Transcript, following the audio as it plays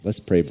Let's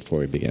pray before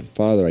we begin.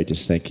 Father, I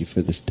just thank you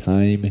for this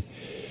time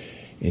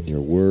in your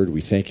word.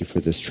 We thank you for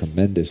this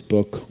tremendous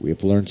book. We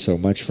have learned so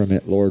much from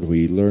it, Lord.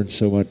 We learned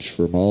so much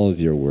from all of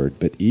your word,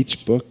 but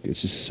each book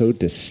is just so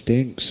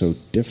distinct, so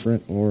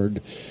different,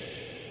 Lord,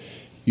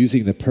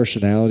 using the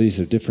personalities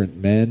of different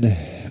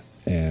men,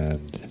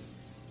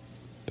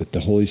 but the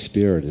Holy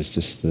Spirit is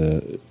just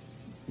the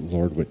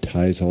Lord, what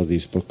ties all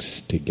these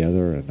books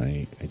together, and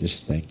I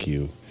just thank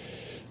you,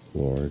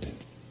 Lord,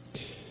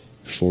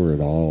 for it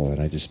all. And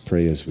I just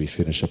pray as we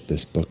finish up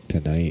this book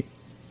tonight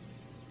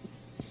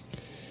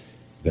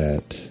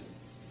that,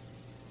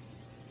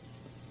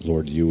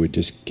 Lord, you would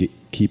just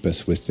keep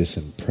us with this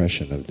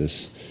impression of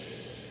this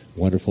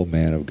wonderful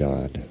man of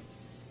God.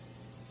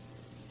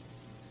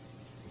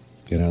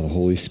 You know, the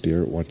Holy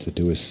Spirit wants to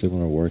do a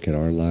similar work in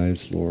our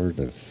lives, Lord,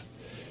 of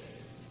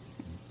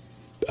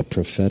a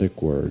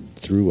prophetic word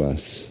through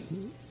us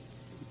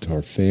to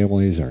our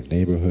families, our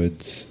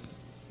neighborhoods,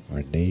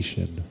 our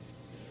nation.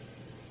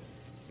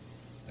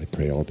 I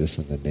pray all this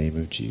in the name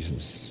of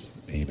Jesus.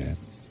 Amen.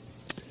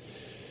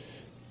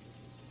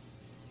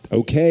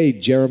 Okay,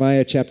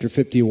 Jeremiah chapter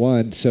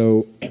 51.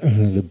 So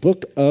the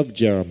book of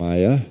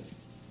Jeremiah,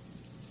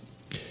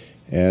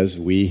 as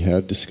we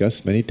have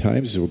discussed many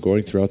times as we're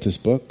going throughout this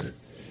book,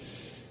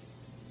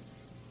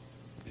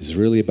 is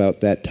really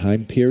about that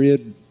time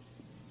period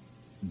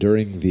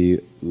during the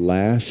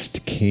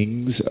last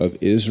kings of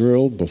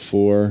Israel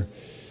before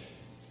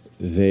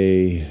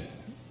the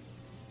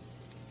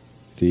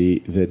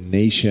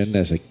nation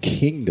as a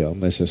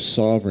kingdom, as a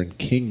sovereign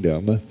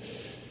kingdom,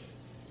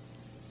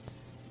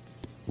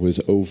 was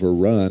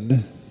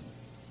overrun.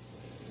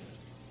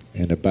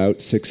 And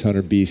about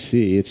 600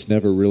 BC, it's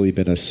never really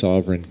been a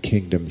sovereign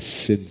kingdom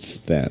since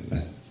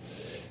then.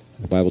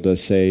 The Bible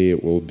does say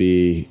it will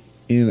be,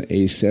 in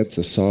a sense,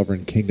 a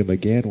sovereign kingdom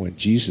again when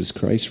Jesus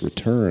Christ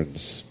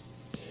returns.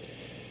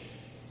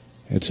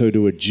 And so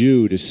to a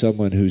Jew, to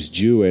someone who's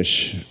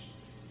Jewish,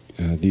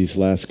 these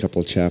last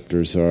couple of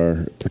chapters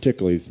are,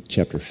 particularly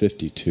chapter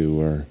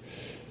 52, are,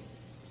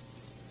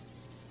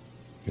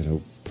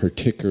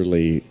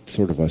 particularly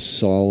sort of a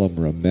solemn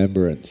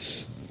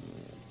remembrance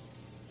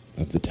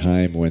of the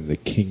time when the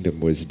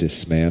kingdom was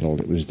dismantled.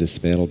 It was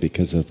dismantled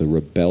because of the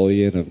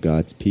rebellion of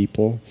God's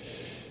people,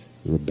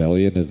 the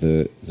rebellion of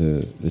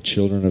the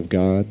children of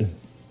God.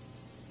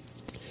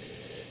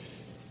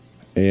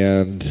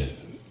 And,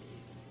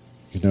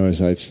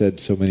 as I've said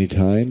so many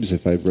times,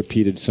 if I've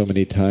repeated so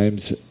many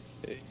times,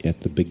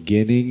 at the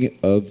beginning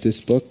of this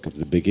book, at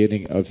the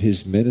beginning of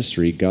his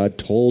ministry, God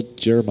told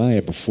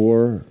Jeremiah,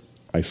 before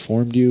I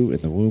formed you in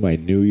the womb, I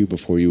knew you.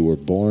 Before you were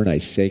born, I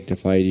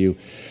sanctified you.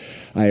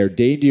 I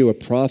ordained you a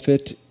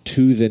prophet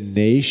to the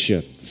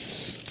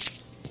nations.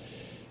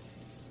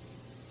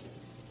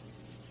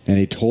 And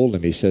he told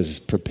him, he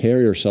says,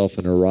 prepare yourself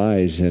and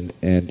arise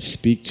and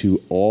speak to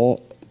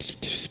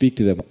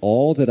them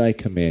all that I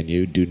command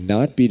you. Do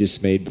not be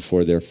dismayed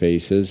before their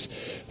faces,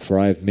 for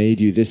I have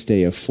made you this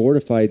day a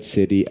fortified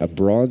city, a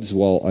bronze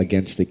wall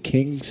against the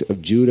kings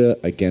of Judah,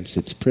 against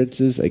its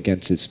princes,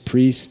 against its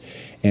priests,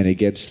 and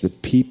against the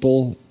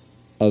people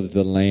of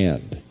the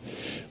land.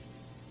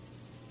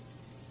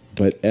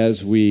 But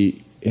as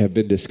we have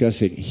been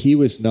discussing, he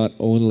was not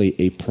only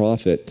a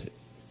prophet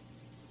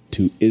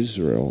to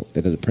Israel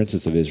and to the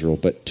princes of Israel,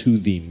 but to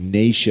the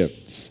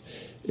nations,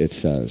 it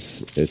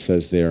says. It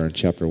says there in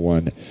chapter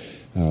 1,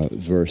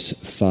 verse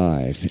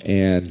 5.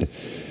 And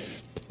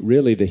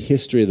really the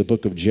history of the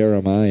book of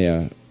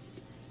Jeremiah,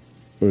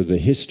 or the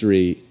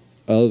history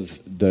of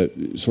the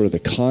sort of the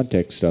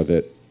context of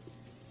it,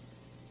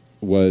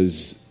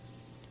 was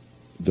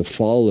the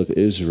fall of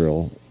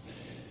Israel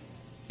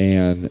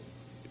and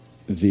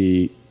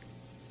the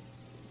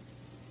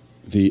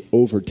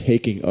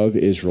overtaking of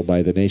Israel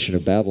by the nation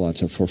of Babylon.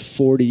 So for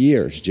 40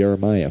 years,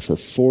 Jeremiah, for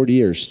 40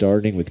 years,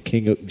 starting with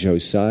King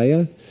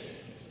Josiah,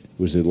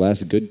 who was the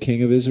last good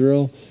king of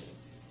Israel,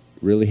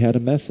 really had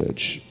a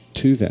message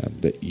to them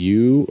that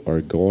you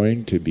are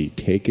going to be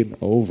taken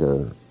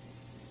over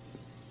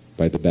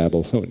by the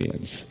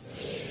Babylonians.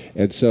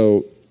 And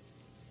so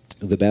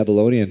the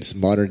Babylonians,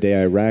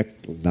 modern-day Iraq,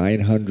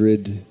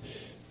 900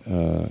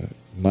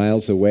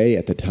 miles away.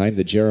 At the time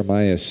that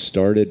Jeremiah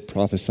started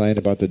prophesying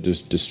about the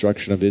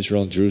destruction of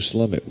Israel and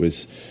Jerusalem, it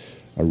was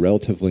a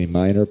relatively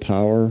minor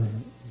power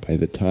by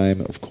the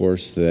time, of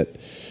course, but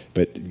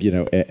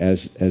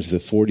as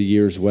the 40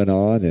 years went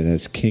on and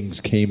as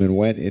kings came and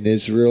went in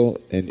Israel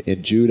and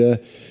in Judah,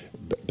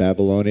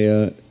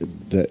 Babylonia,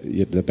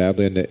 the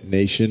Babylonian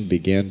nation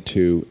began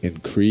to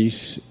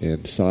increase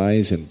in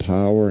size and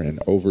power and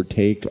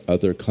overtake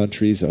other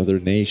countries, other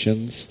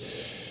nations.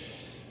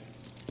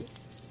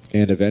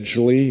 And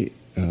eventually,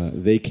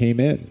 they came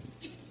in.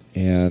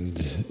 And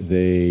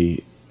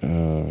they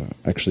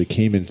actually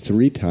came in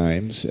 3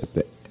 times.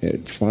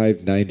 At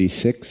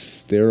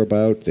 596,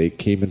 thereabout, they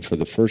came in for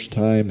the first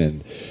time,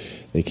 and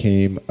they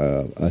came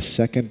a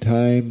second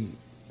time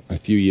a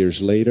few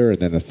years later, and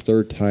then a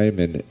third time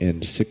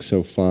in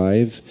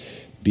 605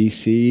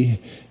 BC.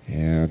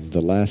 And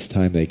the last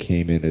time they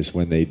came in is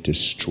when they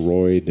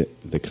destroyed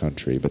the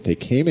country. But they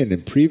came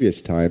in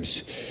previous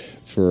times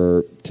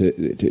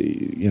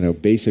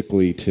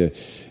basically to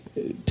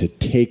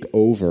take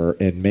over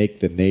and make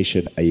the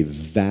nation a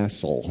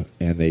vassal.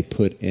 And they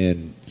put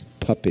in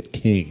puppet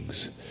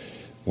kings,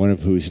 one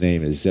of whose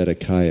name is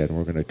Zedekiah, and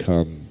we're going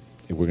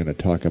to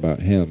talk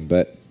about him.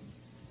 But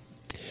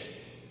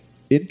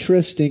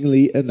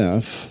interestingly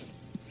enough,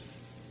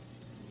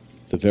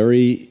 the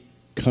very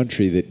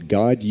country that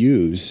God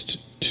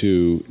used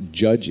to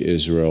judge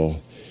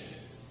Israel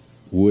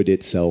would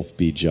itself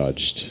be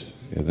judged.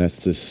 And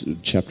that's this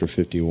chapter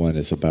 51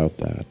 is about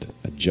that,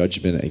 a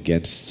judgment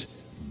against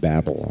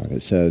Babylon.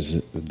 It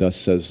says, thus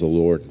says the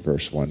Lord in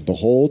verse 1,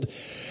 behold,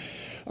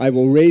 I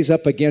will raise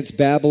up against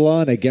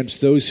Babylon,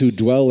 against those who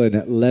dwell in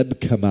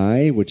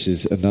Leb-Kamai, which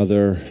is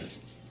another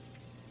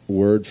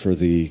word for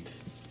the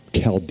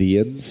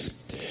Chaldeans,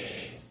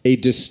 a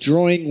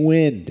destroying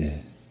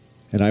wind,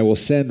 and I will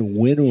send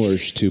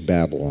winnowers to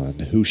Babylon,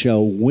 who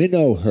shall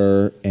winnow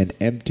her and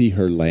empty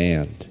her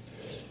land.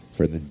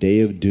 For in the day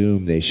of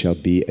doom they shall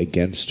be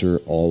against her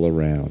all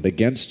around.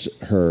 Against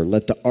her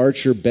let the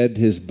archer bend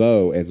his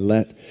bow, and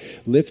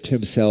lift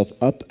himself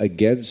up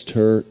against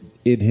her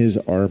in his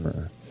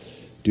armor.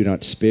 Do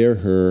not spare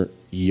her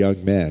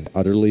young men,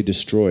 utterly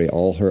destroy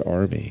all her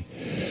army.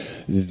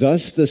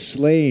 Thus the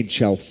slain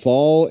shall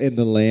fall in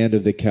the land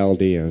of the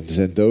Chaldeans,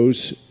 and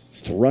those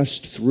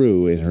thrust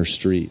through in her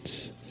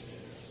streets.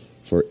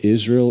 For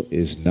Israel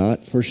is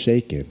not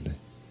forsaken,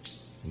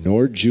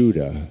 nor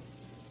Judah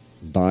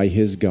by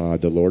his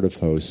God, the Lord of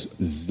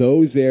hosts,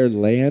 though their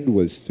land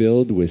was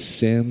filled with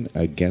sin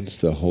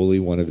against the Holy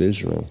One of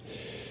Israel.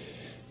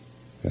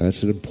 And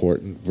that's an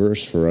important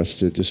verse for us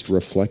to just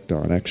reflect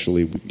on.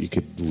 Actually, you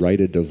could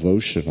write a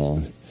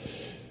devotional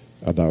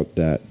about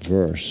that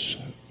verse.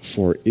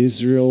 For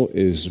Israel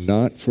is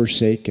not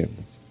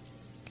forsaken,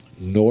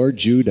 nor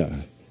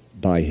Judah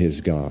by his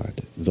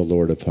God, the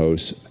Lord of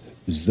hosts,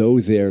 though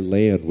their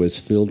land was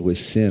filled with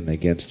sin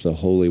against the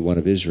Holy One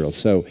of Israel.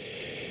 So,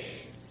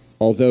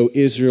 although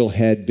Israel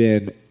had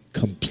been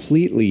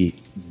completely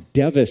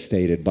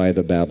devastated by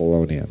the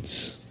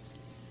Babylonians,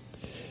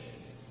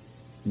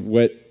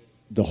 what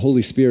the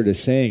Holy Spirit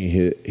is saying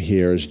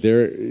here is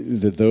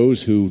that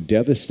those who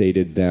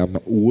devastated them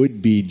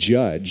would be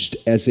judged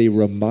as a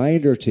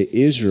reminder to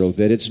Israel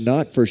that it's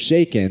not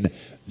forsaken,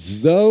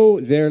 though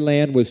their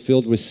land was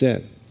filled with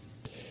sin.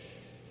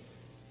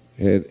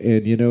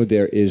 And you know,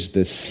 there is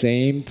the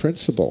same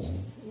principle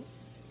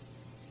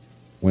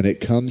when it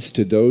comes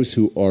to those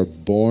who are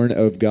born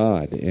of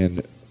God.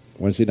 And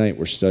Wednesday night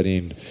we're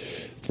studying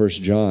 1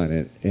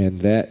 John, and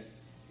that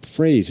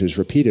phrase is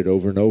repeated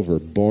over and over,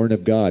 born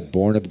of God,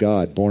 born of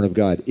God, born of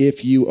God.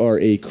 If you are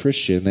a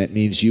Christian, that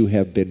means you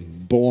have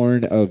been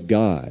born of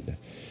God.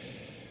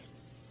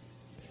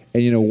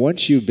 And you know,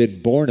 once you've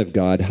been born of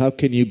God, how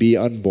can you be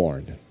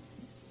unborn?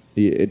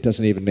 It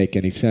doesn't even make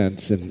any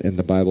sense, and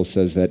the Bible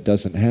says that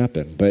doesn't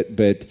happen.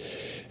 But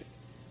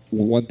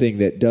one thing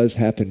that does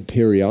happen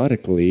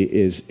periodically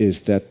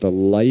is that the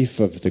life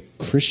of the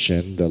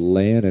Christian, the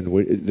land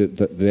and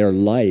their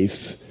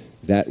life,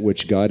 that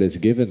which God has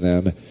given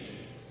them,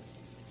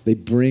 they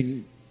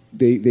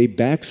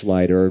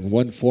backslide, or in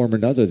one form or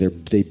another,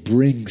 they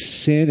bring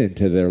sin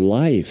into their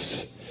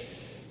life.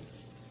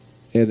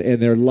 And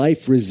their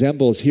life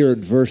resembles, here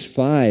in verse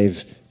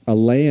 5, a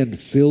land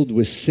filled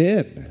with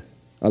sin.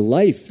 A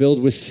life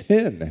filled with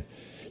sin.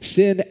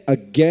 Sin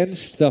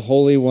against the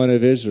Holy One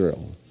of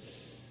Israel.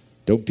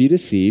 Don't be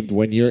deceived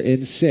when you're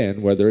in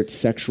sin, whether it's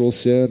sexual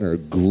sin or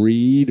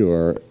greed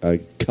or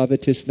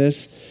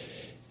covetousness.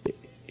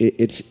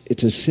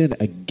 It's a sin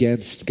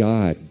against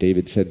God.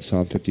 David said in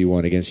Psalm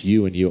 51, against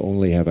you and you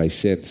only have I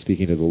sinned,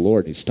 speaking to the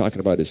Lord. He's talking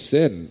about his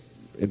sin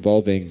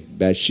involving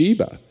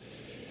Bathsheba.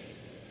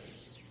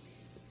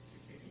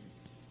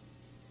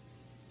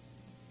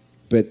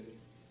 But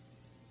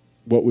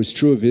what was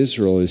true of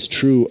Israel is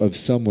true of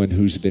someone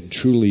who's been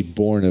truly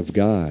born of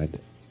God.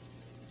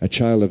 A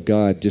child of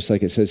God, just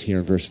like it says here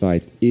in verse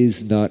 5,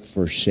 is not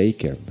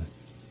forsaken,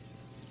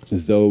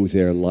 though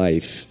their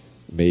life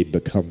may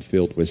become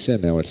filled with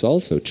sin. Now, it's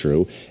also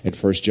true, and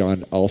 1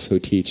 John also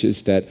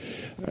teaches that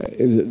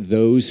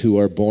those who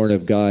are born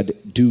of God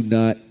do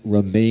not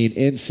remain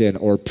in sin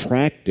or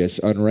practice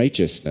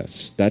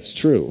unrighteousness. That's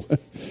true.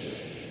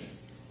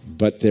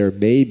 But there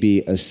may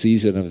be a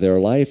season of their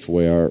life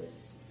where,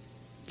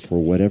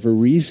 for whatever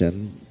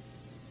reason,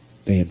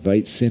 they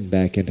invite sin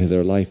back into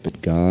their life,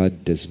 but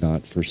God does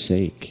not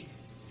forsake.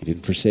 He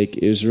didn't forsake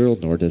Israel,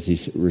 nor does he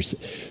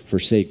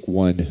forsake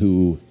one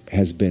who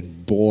has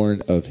been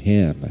born of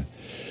him.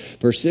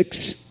 Verse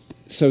 6,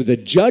 so the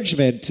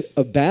judgment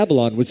of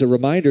Babylon was a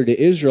reminder to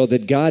Israel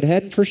that God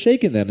hadn't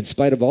forsaken them in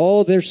spite of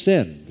all their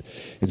sin,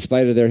 in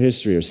spite of their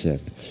history of sin.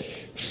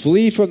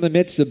 Flee from the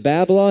midst of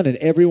Babylon, and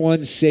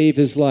everyone save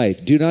his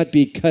life. Do not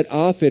be cut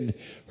off in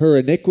her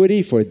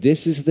iniquity, for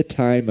this is the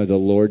time of the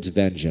Lord's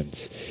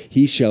vengeance.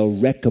 He shall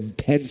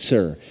recompense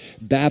her.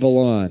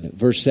 Babylon,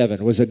 verse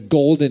 7, was a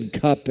golden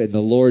cup in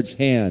the Lord's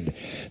hand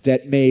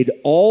that made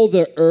all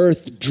the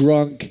earth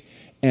drunk,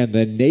 and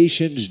the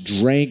nations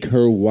drank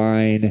her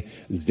wine.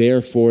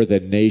 Therefore the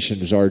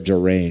nations are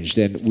deranged.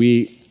 And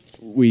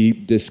we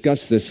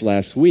discussed this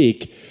last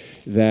week,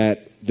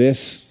 that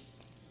this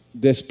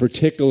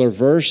particular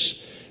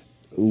verse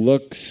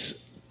looks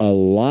a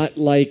lot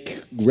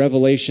like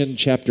Revelation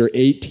chapter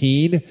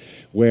 18,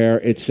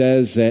 where it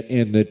says that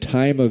in the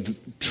time of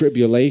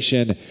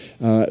tribulation,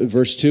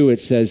 verse 2, it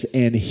says,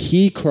 and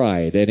he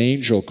cried, an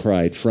angel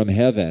cried from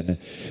heaven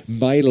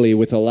mightily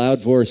with a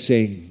loud voice,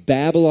 saying,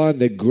 Babylon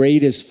the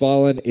great is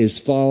fallen,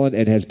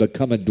 and has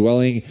become a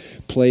dwelling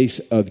place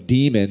of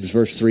demons.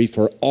 Verse 3,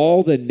 for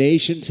all the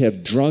nations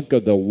have drunk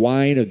of the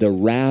wine of the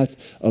wrath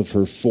of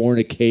her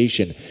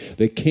fornication.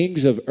 The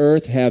kings of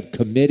earth have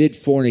committed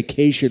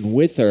fornication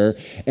with her,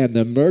 and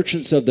the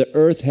merchants of the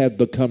earth have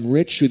become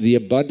rich through the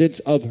abundance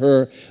of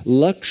her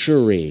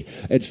luxury.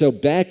 And so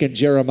back in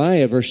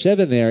Jeremiah, verse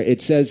 7 there,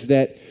 it says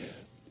that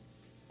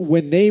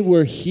when they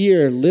were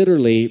here,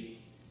 literally,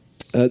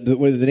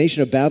 when the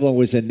nation of Babylon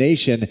was a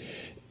nation,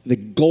 the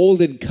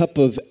golden cup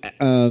of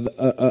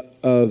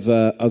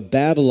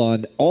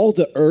Babylon, all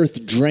the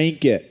earth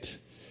drank it.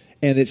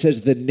 And it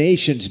says the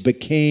nations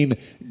became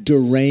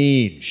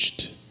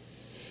deranged.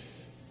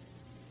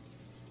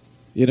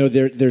 You know,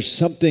 there's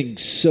something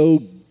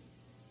so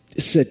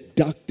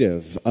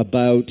seductive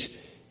about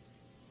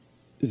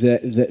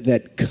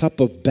that cup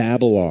of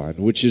Babylon,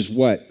 which is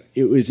what?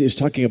 It's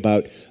talking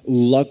about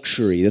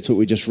luxury. That's what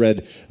we just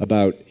read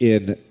about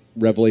in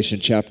Revelation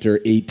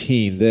chapter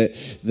 18,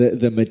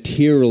 the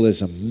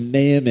materialism,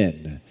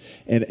 mammon,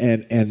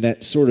 and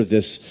that sort of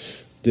this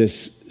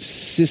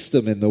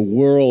system in the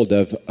world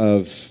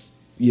of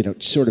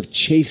sort of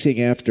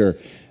chasing after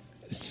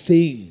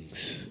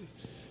things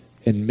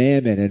and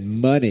mammon and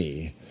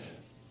money.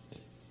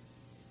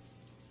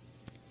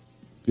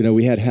 You know,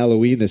 we had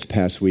Halloween this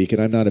past week,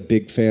 and I'm not a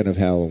big fan of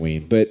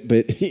Halloween, but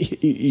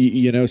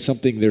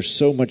something, there's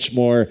so much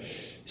more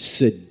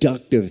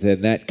seductive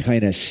than that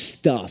kind of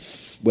stuff.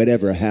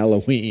 Whatever,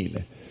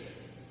 Halloween.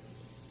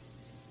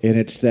 And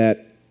it's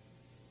that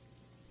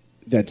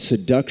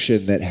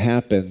seduction that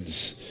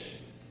happens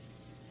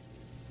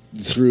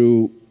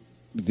through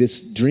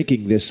this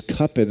drinking this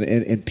cup,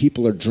 and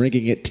people are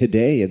drinking it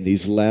today in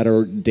these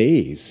latter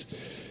days.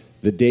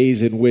 The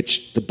days in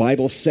which the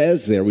Bible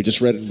says there, we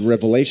just read in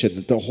Revelation,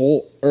 that the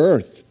whole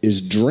earth is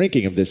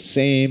drinking of this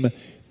same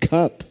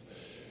cup.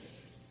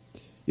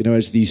 You know,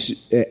 as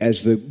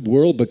the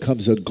world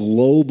becomes a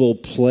global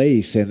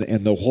place, and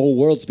the whole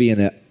world's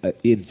being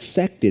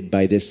infected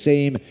by the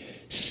same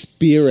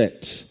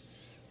spirit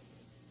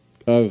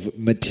of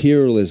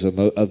materialism,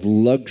 of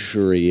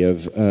luxury, and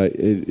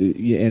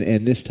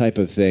this type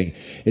of thing.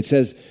 It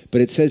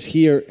says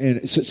here,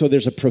 and so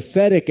there's a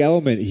prophetic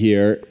element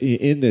here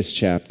in this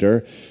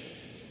chapter,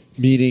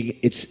 meaning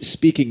it's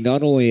speaking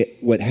not only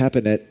what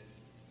happened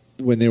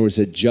when there was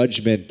a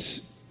judgment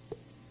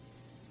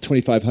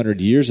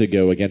 2,500 years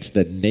ago against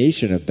the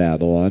nation of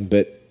Babylon,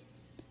 but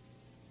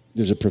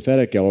there's a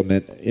prophetic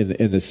element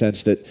in the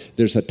sense that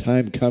there's a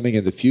time coming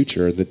in the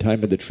future, the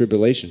time of the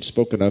tribulation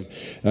spoken of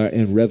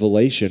in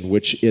Revelation,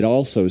 which it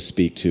also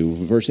speaks to.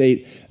 Verse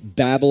 8,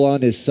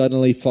 Babylon is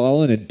suddenly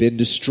fallen and been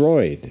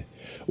destroyed.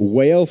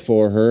 Wail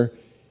for her,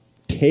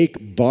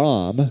 take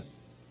balm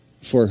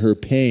for her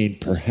pain,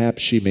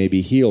 perhaps she may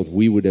be healed.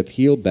 We would have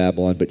healed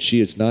Babylon, but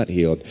she is not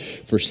healed.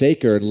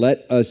 Forsake her, and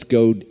let us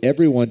go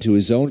everyone to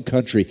his own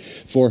country,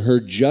 for her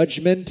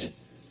judgment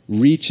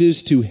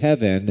reaches to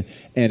heaven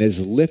and is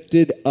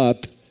lifted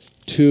up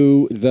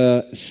to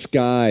the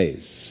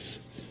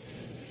skies.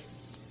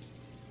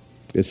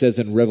 It says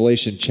in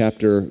Revelation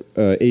chapter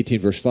 18,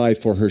 verse 5,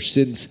 for her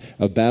sins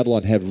of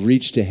Babylon have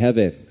reached to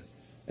heaven,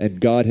 and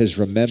God has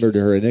remembered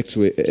her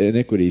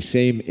iniquity.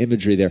 Same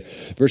imagery there.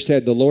 Verse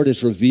 10, the Lord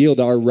has revealed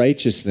our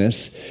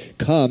righteousness.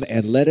 Come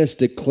and let us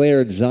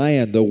declare in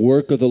Zion the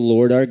work of the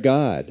Lord our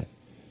God.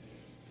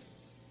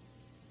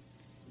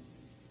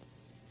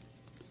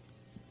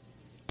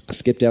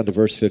 Skip down to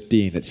verse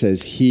 15. It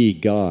says, He,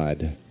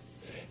 God,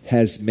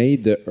 has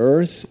made the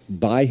earth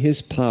by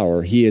His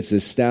power. He has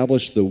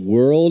established the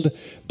world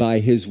by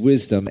His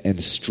wisdom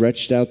and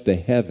stretched out the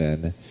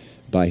heaven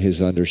by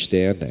His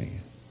understanding.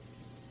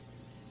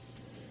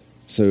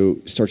 So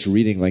starts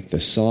reading like the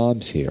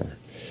Psalms here.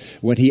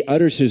 When He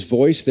utters His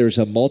voice, there's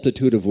a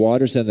multitude of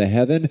waters in the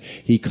heaven.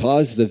 He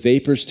caused the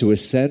vapors to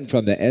ascend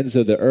from the ends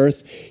of the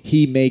earth.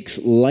 He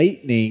makes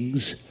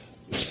lightnings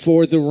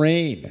for the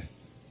rain.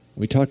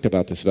 We talked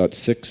about this about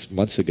 6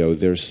 months ago.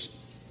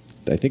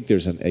 I think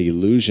there's an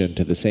allusion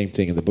to the same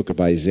thing in the book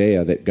of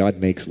Isaiah, that God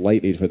makes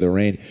lightning for the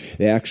rain.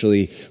 They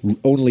actually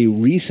only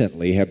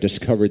recently have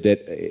discovered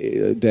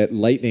that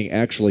lightning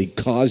actually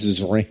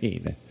causes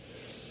rain.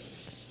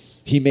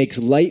 He makes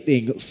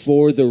lightning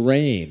for the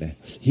rain.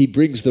 He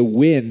brings the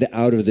wind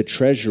out of the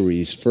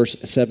treasuries. Verse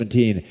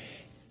 17,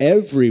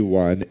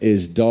 everyone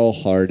is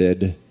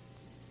dull-hearted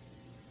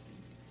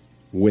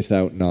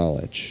without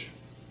knowledge.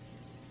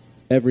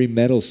 Every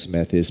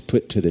metalsmith is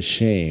put to the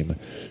shame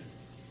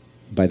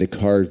by the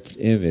carved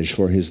image,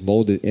 for his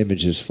molded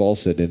image is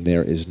falsehood, and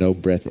there is no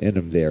breath in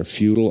him. They are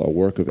futile, a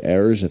work of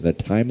errors. In the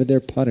time of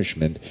their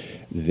punishment,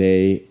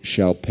 they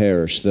shall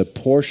perish. The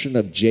portion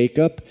of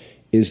Jacob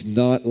is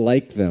not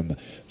like them,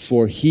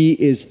 for he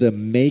is the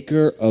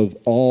maker of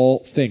all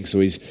things. So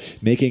he's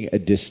making a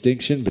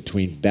distinction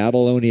between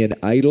Babylonian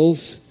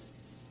idols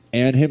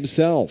and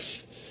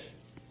himself.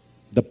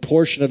 The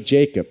portion of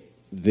Jacob,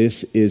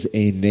 this is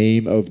a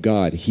name of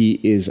God. He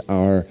is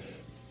our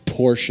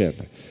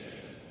portion.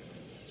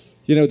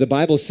 You know, the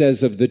Bible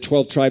says of the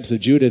 12 tribes of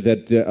Judah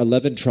that the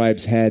 11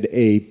 tribes had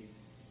a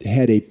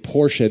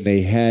portion.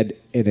 They had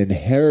an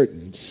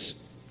inheritance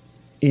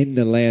in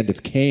the land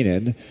of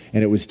Canaan,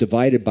 and it was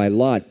divided by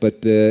lot.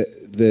 But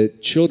the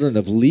children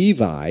of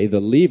Levi, the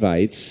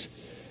Levites,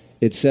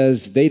 it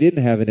says they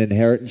didn't have an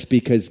inheritance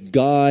because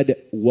God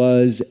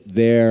was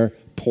their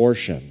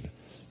portion.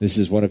 This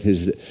is one of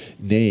his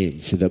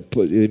names,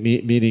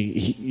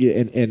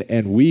 meaning,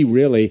 and we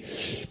really,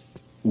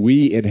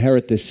 we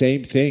inherit the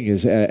same thing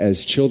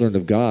as children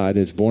of God,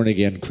 as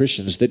born-again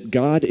Christians, that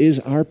God is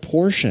our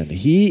portion.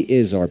 He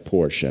is our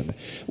portion.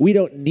 We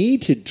don't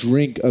need to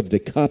drink of the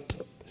cup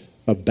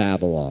of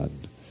Babylon,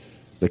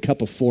 the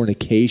cup of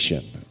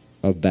fornication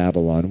of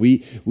Babylon.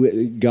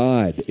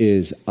 God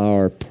is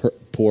our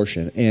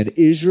portion, and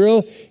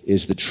Israel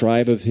is the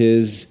tribe of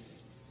his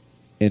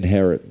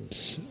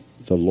inheritance.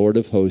 The Lord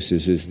of hosts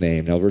is his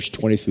name. Now, verse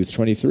 20 through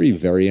 23,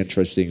 very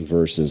interesting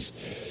verses.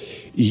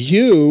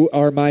 You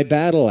are my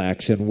battle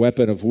axe and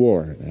weapon of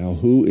war. Now,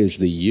 who is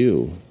the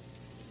you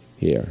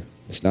here?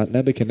 It's not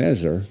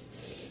Nebuchadnezzar,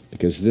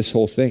 because this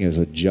whole thing is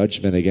a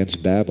judgment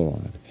against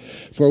Babylon.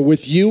 For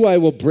with you I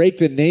will break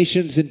the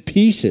nations in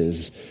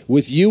pieces.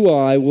 With you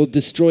I will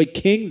destroy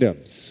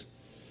kingdoms.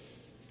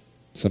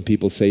 Some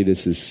people say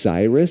this is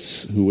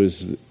Cyrus, who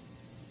was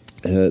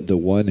the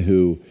one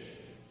who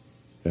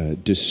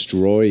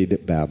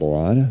destroyed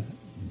Babylon,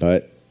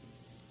 but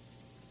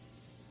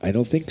I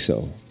don't think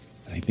so.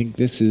 I think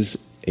this is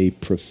a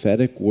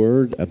prophetic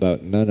word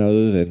about none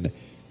other than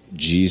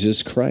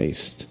Jesus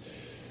Christ,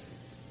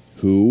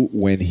 who,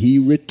 when he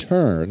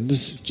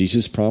returns,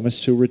 Jesus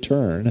promised to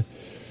return,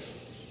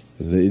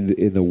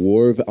 in the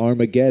war of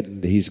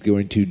Armageddon, he's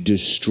going to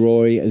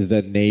destroy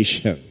the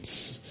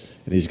nations.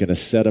 And he's going to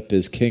set up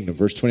his kingdom.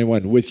 Verse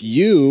 21, with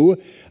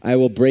you I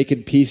will break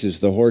in pieces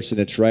the horse and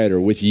its rider.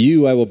 With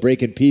you I will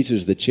break in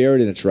pieces the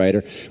chariot and its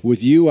rider.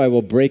 With you I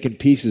will break in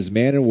pieces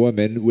man and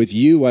woman. With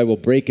you I will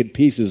break in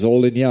pieces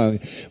old and young.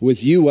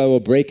 With you I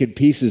will break in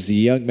pieces the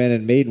young man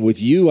and maiden.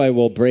 With you I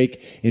will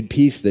break in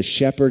pieces the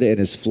shepherd and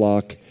his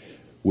flock.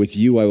 With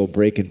you I will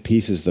break in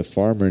pieces the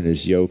farmer and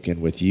his yoke.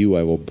 And with you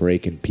I will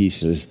break in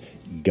pieces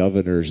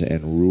governors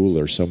and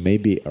rulers. So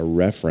maybe a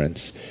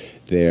reference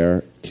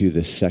there to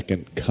the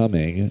second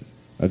coming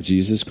of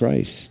Jesus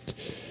Christ.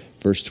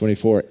 Verse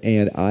 24,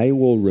 and I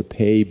will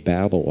repay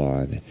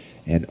Babylon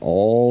and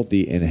all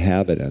the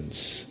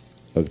inhabitants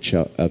of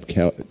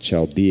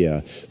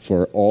Chaldea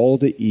for all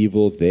the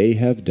evil they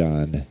have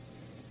done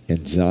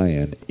in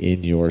Zion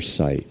in your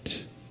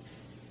sight,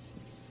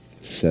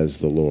 says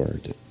the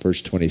Lord.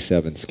 Verse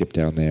 27, skip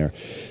down there.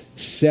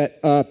 Set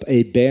up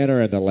a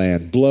banner in the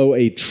land, blow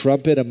a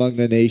trumpet among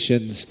the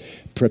nations,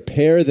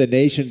 prepare the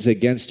nations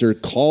against her,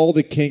 call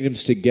the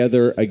kingdoms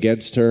together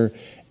against her.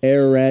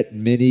 Ararat,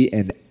 Minni,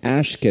 and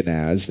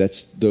Ashkenaz,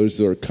 those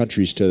are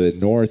countries to the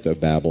north of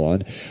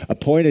Babylon.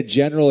 Appoint a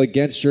general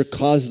against her,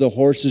 cause the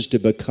horses to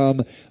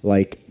become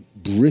like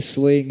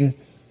bristling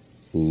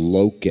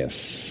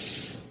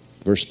locusts.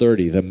 Verse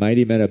 30, the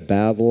mighty men of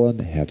Babylon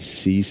have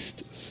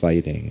ceased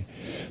fighting.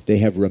 They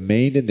have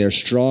remained in their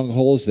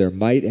strongholds. Their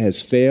might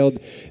has failed.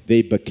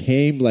 They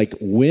became like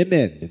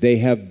women. They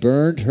have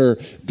burned her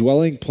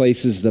dwelling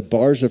places. The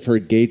bars of her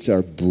gates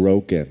are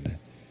broken.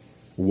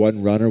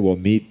 One runner will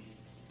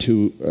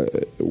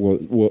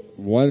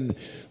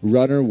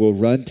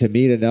run to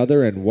meet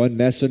another, and one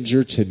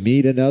messenger to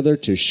meet another,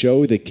 to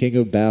show the king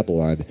of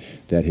Babylon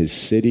that his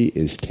city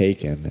is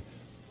taken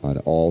on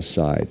all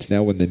sides.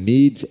 Now, when the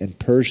Medes and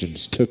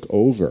Persians took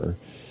over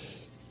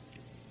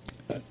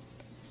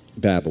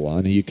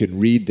Babylon, and you can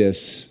read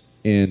this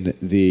in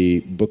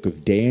the book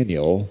of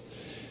Daniel,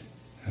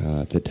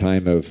 at the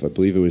time of, I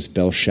believe it was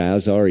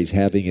Belshazzar, he's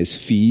having his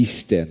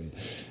feast, and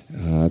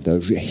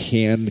the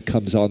hand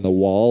comes on the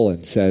wall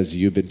and says,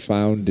 "You've been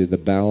found in the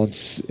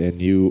balance,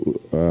 and you've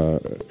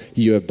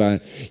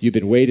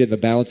been weighed in the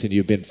balance, and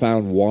you've been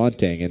found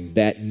wanting." And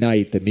that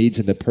night, the Medes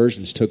and the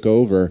Persians took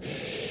over.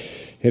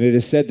 And it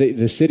is said that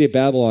the city of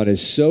Babylon is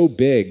so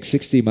big,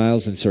 60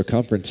 miles in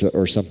circumference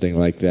or something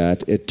like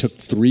that, it took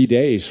 3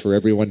 days for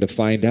everyone to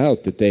find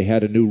out that they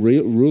had a new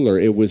ruler.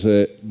 It was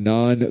a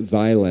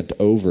non-violent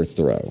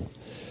overthrow.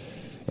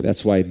 And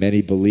that's why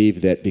many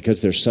believe that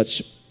because there's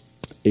such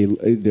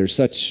there's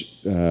such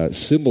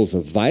symbols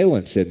of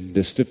violence in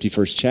this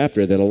 51st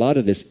chapter that a lot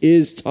of this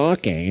is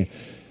talking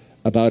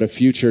about a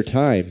future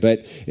time. But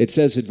it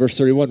says in verse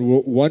 31,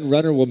 one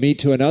runner will meet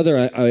to another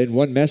and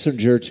one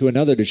messenger to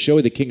another to show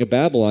the king of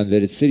Babylon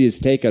that its city is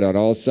taken on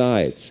all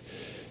sides.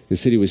 The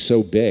city was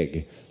so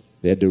big,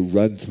 they had to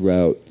run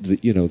throughout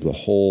the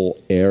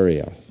whole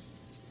area.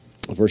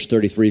 Verse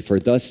 33, for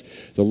thus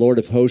the Lord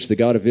of hosts, the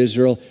God of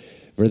Israel,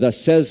 for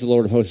thus says the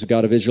Lord of hosts, the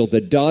God of Israel,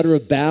 the daughter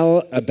of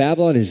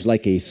Babylon is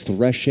like a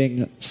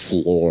threshing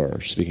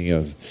floor. Speaking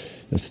of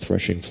the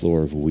threshing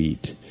floor of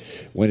wheat.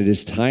 When it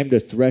is time to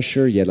thresh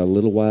her, yet a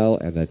little while,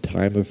 and the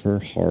time of her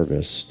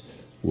harvest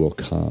will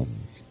come.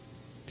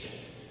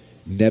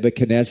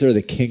 Nebuchadnezzar,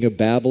 the king of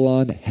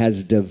Babylon,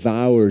 has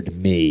devoured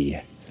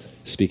me.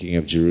 Speaking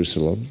of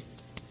Jerusalem,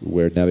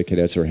 where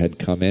Nebuchadnezzar had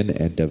come in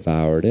and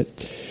devoured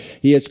it.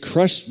 He has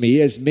crushed me,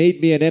 has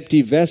made me an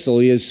empty vessel.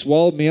 He has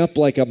swallowed me up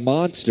like a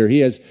monster. He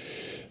has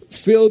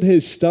filled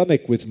his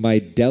stomach with my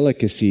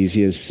delicacies.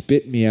 He has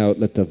spit me out.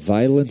 Let the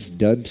violence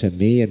done to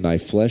me and my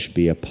flesh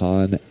be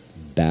upon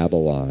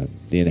Babylon.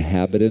 The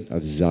inhabitant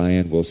of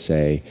Zion will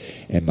say,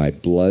 and my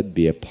blood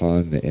be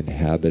upon the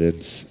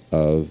inhabitants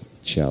of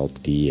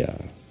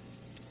Chaldea.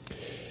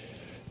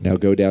 Now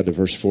go down to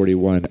verse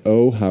 41.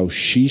 Oh, how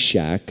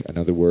Shishak,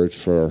 another word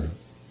for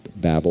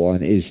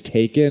Babylon, is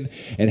taken,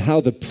 and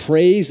how the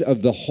praise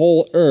of the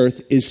whole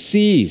earth is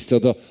seized. So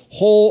the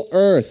whole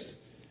earth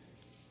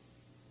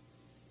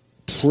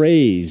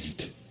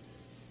praised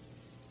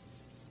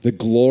the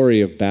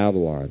glory of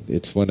Babylon.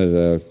 It's one of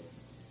the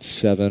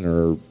 7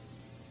 or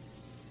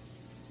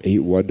 8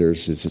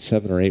 wonders. Is it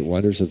 7 or 8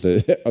 wonders of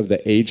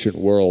the ancient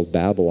world?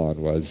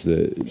 Babylon was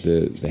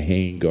the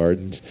Hanging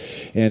Gardens,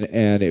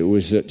 and it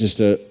was just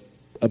a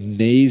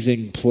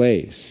amazing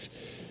place.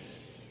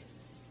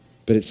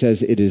 But it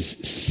says it is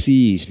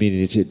seized, meaning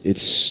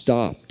it's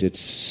stopped. It's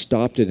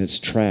stopped in its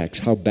tracks.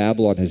 How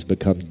Babylon has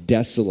become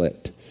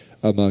desolate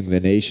among the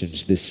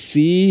nations. The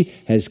sea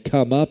has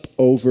come up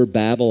over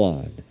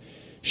Babylon.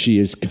 She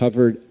is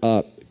covered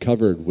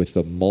with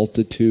the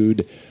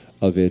multitude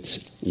of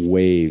its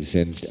waves.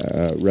 In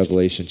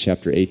Revelation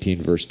chapter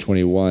 18, verse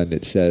 21,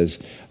 it says,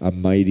 a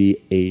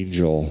mighty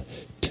angel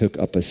took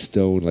up a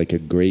stone like a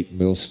great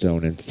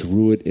millstone and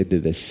threw it into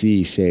the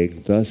sea,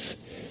 saying, thus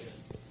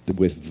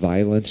with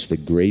violence the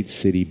great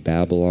city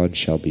Babylon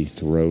shall be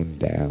thrown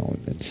down.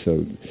 And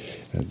so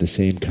the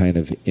same kind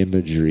of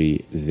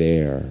imagery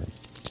there.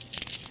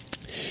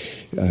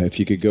 If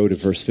you could go to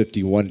verse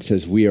 51, it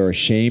says, we are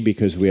ashamed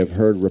because we have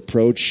heard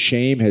reproach.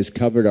 Shame has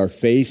covered our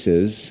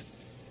faces,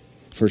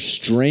 for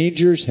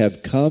strangers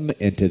have come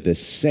into the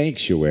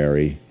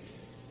sanctuary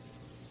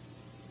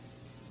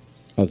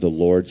of the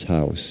Lord's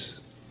house.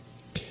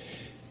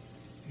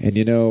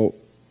 And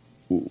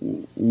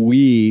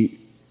we,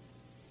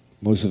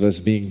 most of us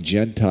being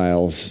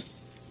Gentiles,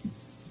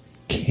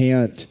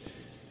 can't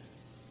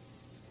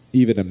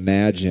even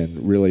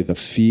imagine really the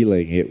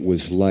feeling it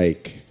was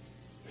like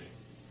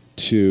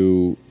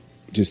to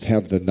just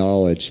have the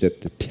knowledge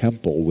that the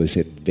temple was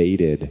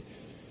invaded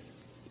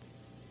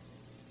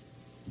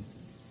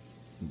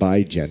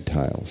by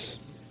Gentiles.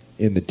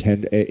 In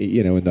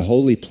the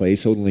holy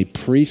place, only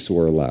priests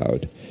were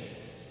allowed.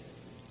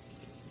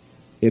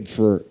 And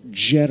for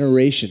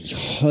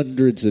generations,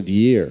 hundreds of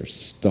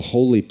years, the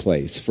holy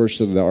place,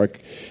 first in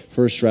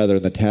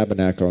the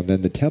tabernacle, and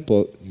then the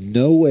temple,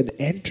 no one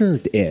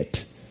entered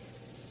it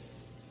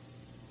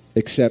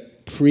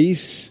except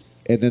priests.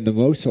 And then the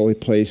most holy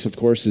place, of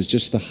course, is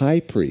just the high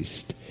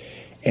priest.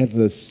 And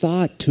the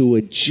thought to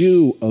a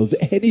Jew of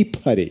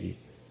anybody,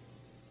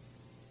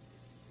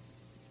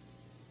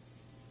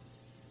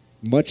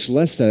 much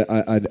less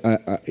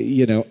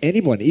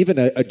anyone, even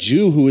a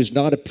Jew who is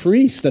not a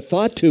priest, the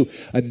thought to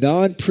a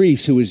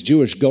non-priest who is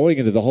Jewish going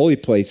into the holy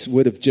place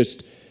would have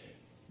just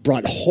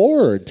brought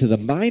horror to the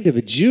mind of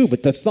a Jew.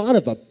 But the thought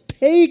of a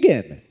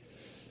pagan,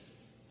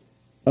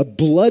 a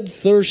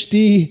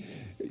bloodthirsty,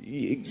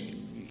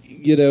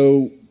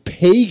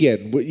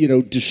 pagan,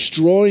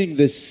 destroying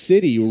the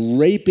city,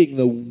 raping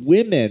the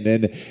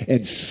women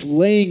and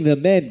slaying the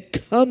men,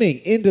 coming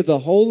into the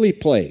holy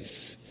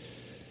place.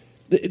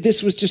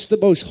 This was just the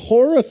most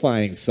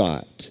horrifying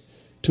thought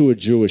to a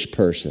Jewish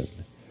person.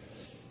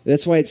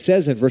 That's why it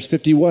says in verse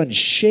 51,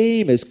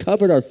 shame has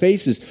covered our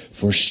faces,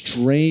 for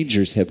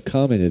strangers have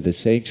come into the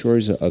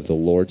sanctuaries of the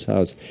Lord's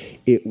house.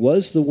 It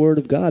was the word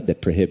of God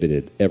that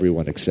prohibited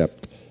everyone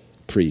except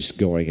priests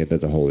going into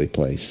the holy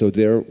place. So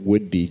there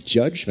would be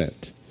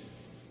judgment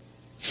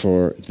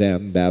for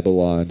them,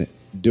 Babylon,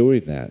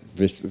 doing that.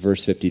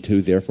 Verse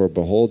 52, therefore,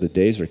 behold, the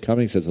days are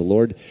coming, says the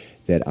Lord,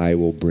 that I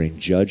will bring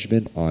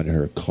judgment on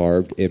her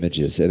carved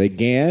images. And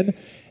again,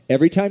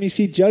 every time you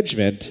see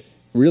judgment,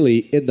 really,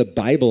 in the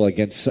Bible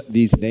against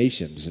these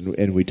nations,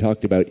 and we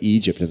talked about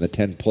Egypt and the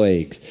 10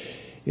 plagues,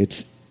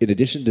 it's in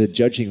addition to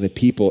judging the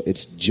people,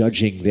 it's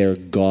judging their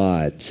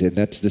gods. And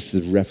this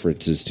is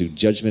references to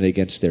judgment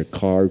against their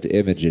carved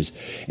images.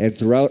 And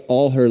throughout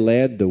all her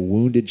land, the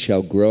wounded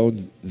shall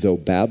groan, though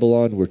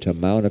Babylon were to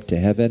mount up to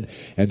heaven,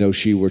 and though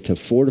she were to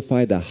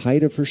fortify the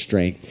height of her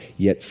strength,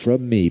 yet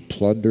from me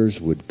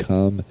plunders would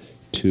come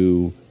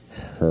to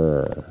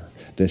her.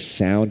 The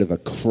sound of a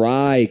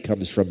cry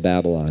comes from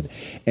Babylon,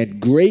 and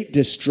great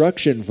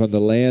destruction from the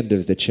land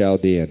of the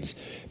Chaldeans,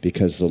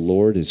 because the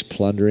Lord is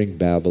plundering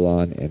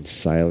Babylon and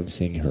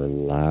silencing her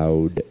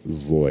loud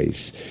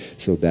voice.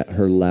 So that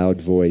her loud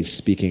voice,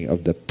 speaking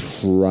of the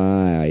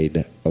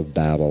pride of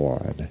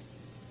Babylon.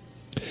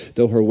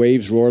 Though her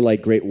waves roar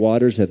like great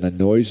waters, and the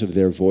noise of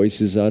their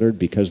voices uttered,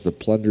 because the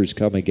plunders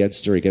come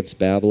against her, against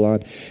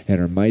Babylon, and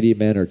her mighty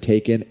men are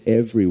taken,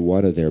 every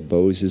one of their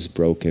bows is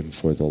broken,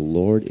 for the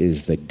Lord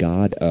is the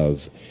God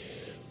of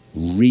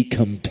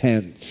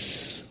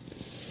recompense.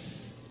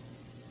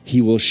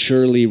 He will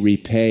surely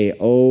repay.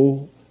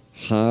 Oh,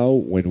 how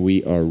when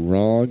we are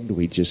wronged,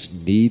 we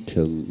just need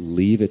to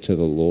leave it to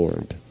the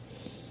Lord.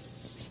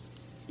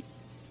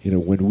 You know,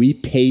 when we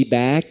pay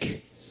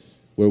back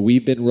where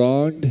we've been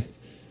wronged,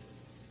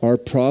 our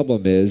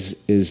problem is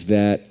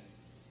that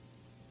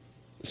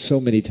so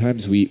many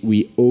times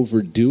we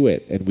overdo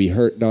it, and we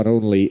hurt not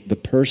only the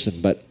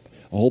person, but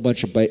a whole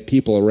bunch of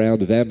people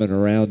around them and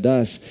around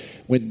us.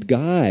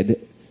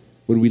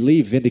 When we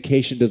leave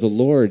vindication to the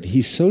Lord,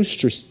 he's so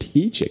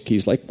strategic.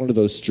 He's like one of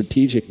those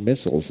strategic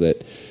missiles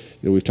that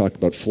we've talked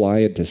about fly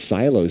into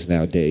silos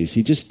nowadays.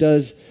 He just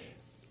does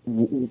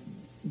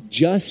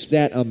just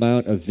that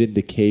amount of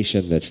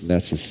vindication that's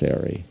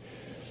necessary.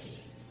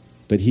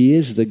 But he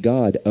is the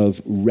God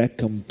of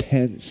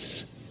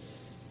recompense,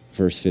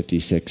 verse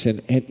 56.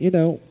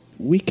 And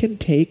we can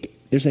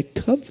there's a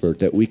comfort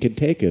that we can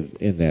take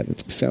in that.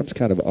 It sounds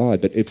kind of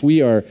odd, but if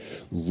we are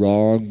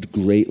wronged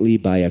greatly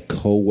by a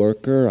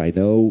coworker, I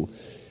know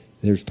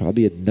there's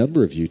probably a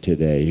number of you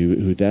today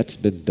who that's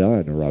been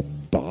done, or a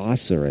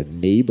boss or a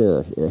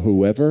neighbor or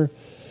whoever,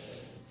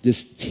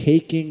 just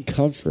taking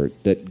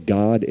comfort that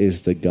God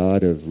is the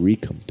God of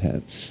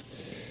recompense.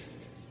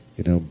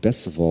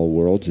 Best of all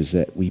worlds is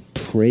that we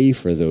pray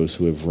for those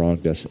who have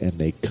wronged us and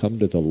they come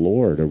to the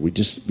Lord, or we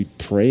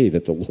pray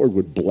that the Lord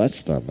would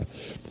bless them.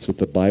 That's what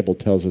the Bible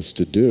tells us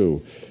to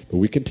do. But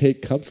we can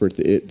take comfort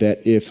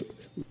that if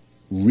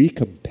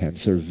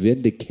recompense or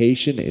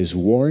vindication is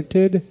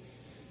warranted,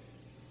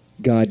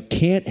 God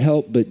can't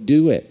help but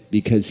do it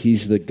because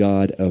he's the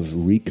God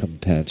of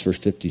recompense. Verse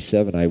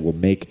 57, I will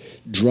make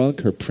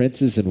drunk her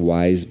princes and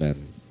wise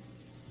men.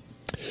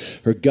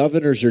 Her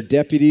governors, her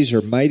deputies,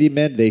 her mighty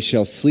men, they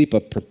shall sleep a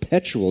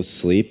perpetual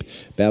sleep.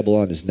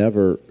 Babylon has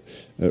never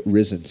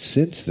risen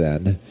since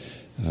then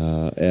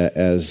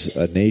as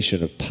a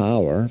nation of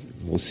power.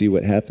 We'll see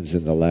what happens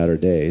in the latter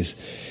days.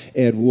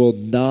 And will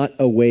not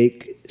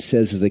awake,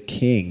 says the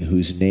king,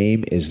 whose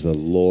name is the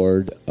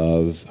Lord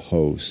of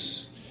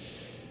hosts.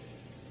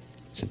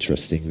 It's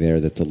interesting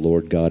there that the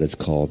Lord God is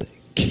called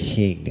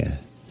King.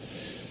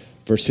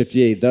 Verse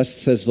 58, thus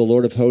says the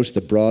Lord of hosts,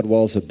 the broad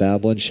walls of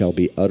Babylon shall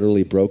be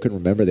utterly broken.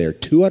 Remember, they are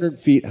 200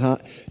 feet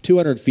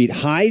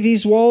high,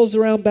 these walls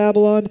around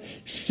Babylon.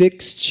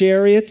 6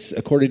 chariots,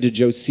 according to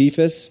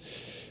Josephus,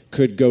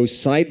 could go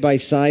side by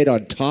side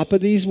on top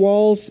of these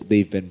walls.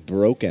 They've been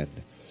broken.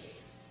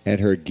 And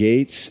her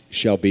gates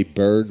shall be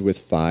burned with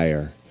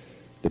fire.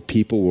 The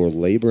people will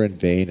labor in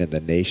vain, and the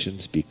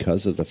nations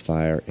because of the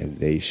fire, and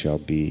they shall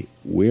be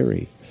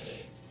weary.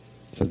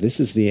 So this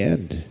is the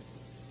end.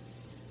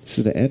 This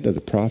is the end of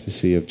the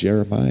prophecy of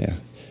Jeremiah.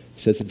 It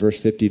says in verse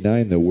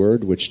 59, the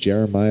word which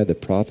Jeremiah the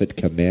prophet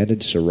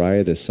commanded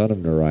Seraiah the son of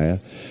Neriah,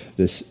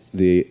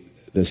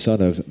 the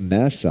son of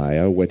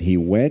Maaseiah, when he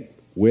went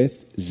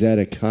with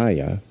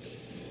Zedekiah,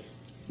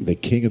 the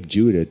king of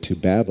Judah, to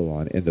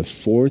Babylon in the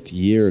 4th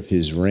year of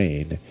his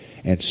reign,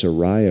 and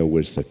Seraiah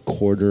was the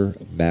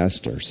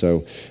quartermaster.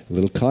 So a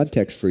little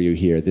context for you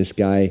here. This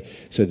guy,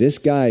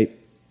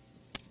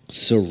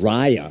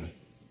 Seraiah,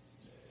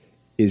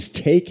 is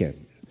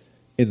taken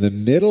in the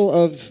middle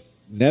of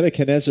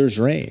Nebuchadnezzar's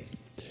reign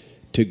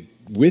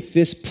with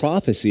this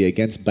prophecy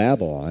against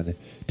Babylon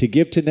to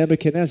give to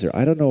Nebuchadnezzar.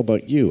 I don't know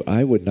about you.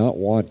 I would not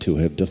want to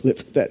have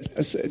delivered that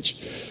message.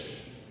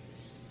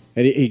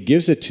 And he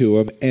gives it to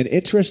him. And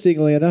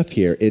interestingly enough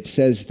here, it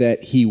says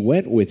that he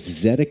went with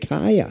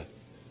Zedekiah.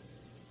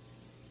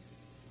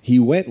 He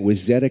went with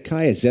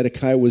Zedekiah.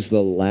 Zedekiah was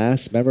the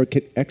last member.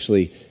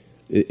 Actually,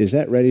 is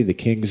that ready? The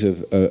kings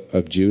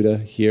of Judah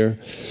here?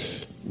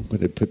 I'm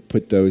going to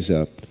put those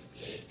up.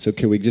 So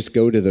can we just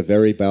go to the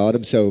very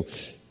bottom? So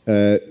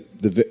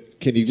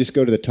can you just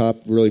go to the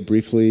top really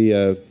briefly,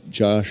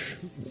 Josh?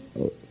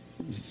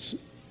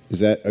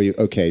 Are you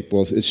okay?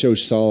 Well, it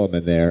shows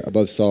Solomon there.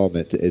 Above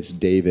Solomon, it's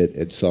David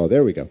and Saul.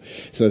 There we go.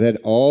 So then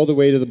all the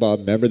way to the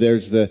bottom. Remember,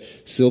 there's the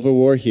Civil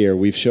War here.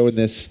 We've shown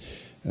this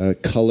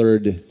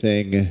colored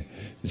thing,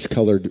 this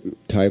colored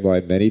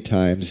timeline many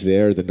times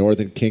there. The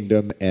northern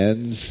kingdom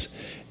ends.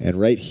 And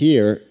right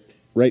here,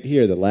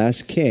 the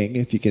last king,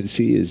 if you can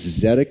see, is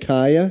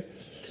Zedekiah.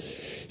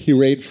 He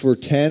reigned for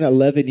 10,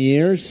 11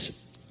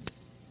 years.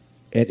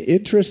 And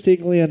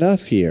interestingly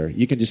enough here,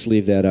 you can just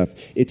leave that up.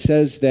 It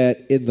says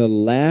that in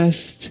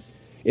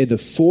the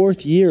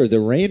fourth year of the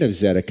reign of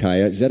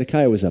Zedekiah,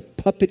 Zedekiah was a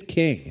puppet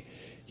king.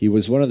 He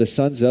was one of the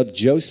sons of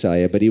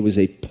Josiah, but he was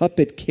a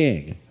puppet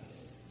king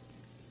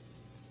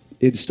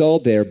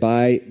installed there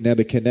by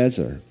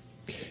Nebuchadnezzar.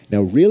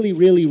 Now, really,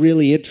 really,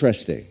 really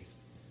interesting.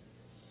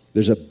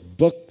 There's a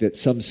book that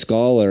some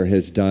scholar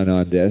has done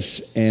on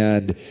this,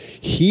 and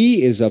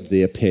he is of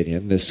the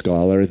opinion, this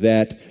scholar,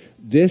 that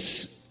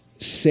this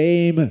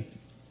same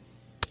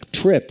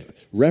trip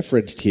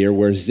referenced here,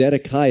 where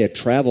Zedekiah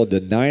traveled the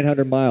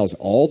 900 miles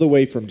all the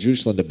way from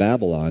Jerusalem to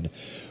Babylon,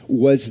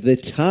 was the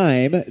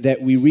time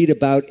that we read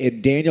about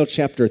in Daniel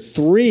chapter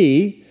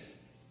 3.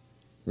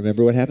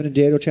 Remember what happened in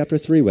Daniel chapter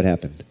 3? What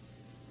happened?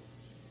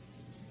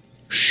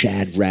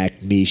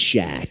 Shadrach,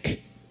 Meshach,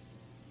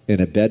 and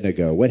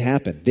Abednego. What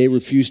happened? They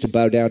refused to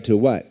bow down to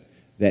what?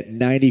 That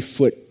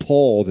 90-foot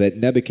pole that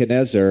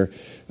Nebuchadnezzar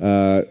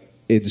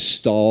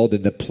installed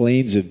in the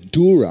plains of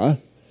Dura.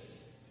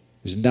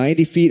 It was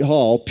 90 feet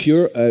tall,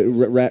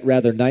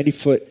 90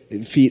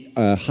 feet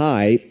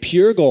high,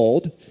 pure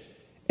gold.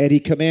 And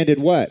he commanded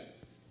what?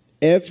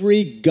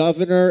 Every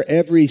governor,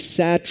 every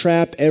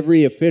satrap,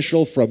 every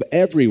official from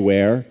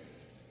everywhere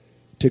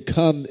to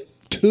come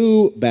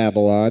to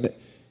Babylon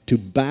to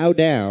bow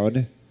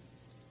down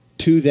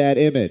to that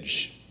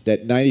image,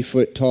 that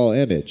 90-foot tall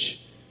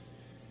image.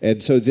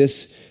 And so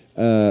this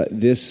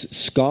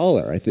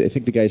scholar, I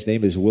think the guy's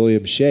name is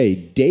William Shea,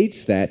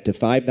 dates that to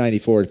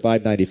 594 to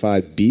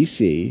 595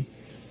 BC,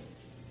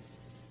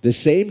 the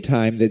same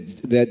time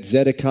that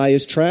Zedekiah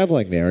is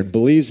traveling there, and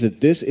believes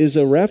that this is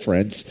a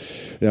reference.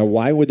 Now,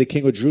 why would the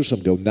king of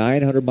Jerusalem go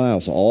 900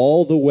 miles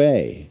all the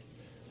way,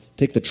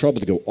 take the trouble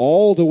to go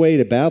all the way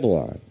to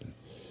Babylon?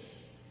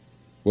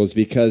 Well, it's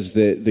because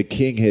the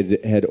king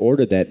had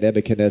ordered that,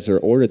 Nebuchadnezzar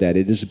ordered that.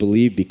 It is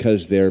believed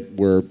because there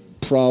were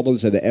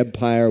problems in the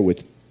empire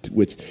with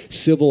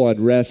civil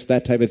unrest,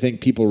 that type of thing,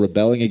 people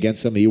rebelling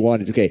against him. He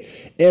wanted, okay,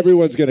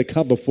 everyone's going to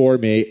come before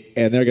me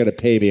and they're going to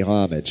pay me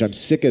homage. I'm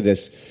sick of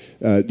this.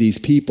 These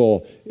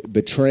people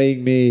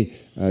betraying me,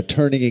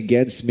 turning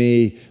against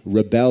me,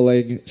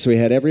 rebelling. So he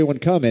had everyone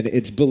come, and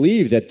it's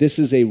believed that this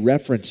is a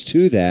reference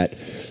to that.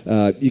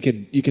 You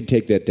can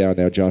take that down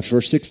now, Josh.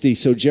 Verse 60,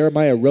 so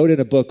Jeremiah wrote in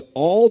a book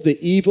all the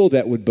evil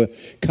that would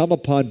come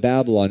upon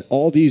Babylon,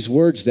 all these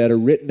words that are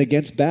written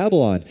against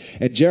Babylon.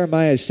 And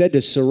Jeremiah said to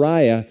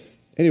Sariah,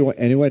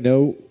 anyone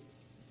know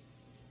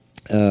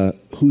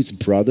whose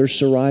brother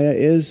Sariah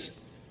is?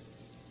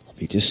 I'll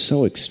be just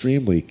so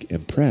extremely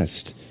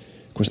impressed.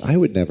 Of course, I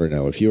would never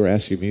know if you were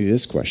asking me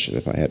this question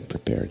if I hadn't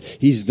prepared.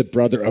 He's the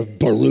brother of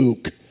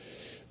Baruch.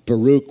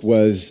 Baruch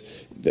was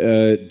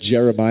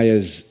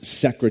Jeremiah's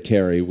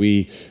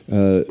secretary.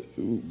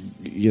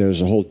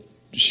 There's a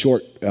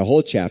short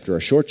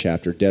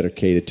chapter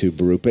dedicated to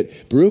Baruch.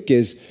 But Baruch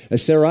is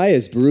Sariah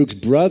is Baruch's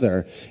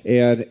brother,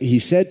 and he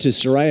said to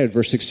Sariah in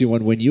verse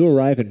 61, "When you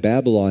arrive in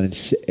Babylon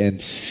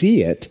and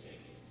see it,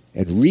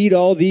 and read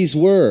all these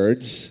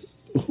words,"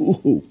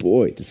 oh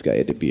boy, this guy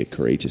had to be a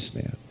courageous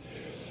man.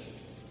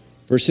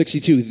 Verse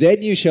 62,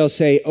 "Then you shall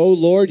say, O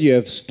Lord, you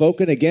have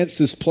spoken against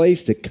this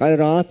place to cut it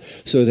off,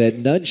 so that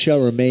none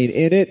shall remain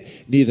in it,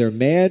 neither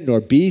man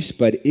nor beast,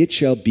 but it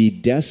shall be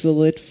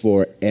desolate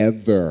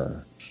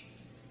forever."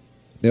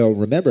 Now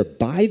remember,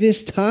 by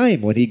this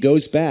time when he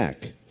goes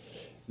back,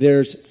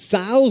 there's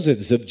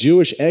thousands of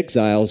Jewish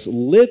exiles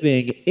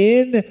living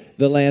in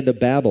the land of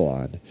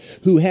Babylon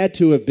who had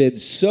to have been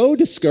so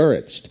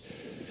discouraged.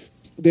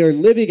 They're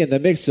living in the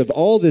midst of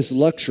all this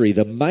luxury,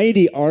 the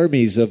mighty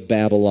armies of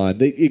Babylon,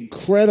 the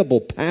incredible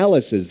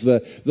palaces,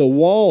 the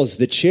walls,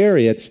 the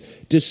chariots,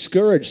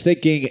 discouraged,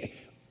 thinking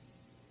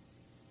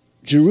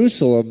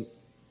Jerusalem,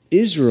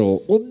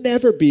 Israel, will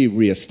never be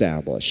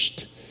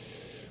reestablished.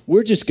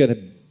 We're just going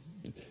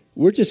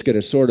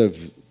to sort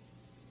of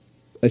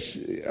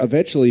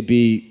eventually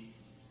be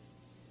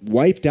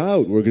wiped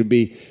out.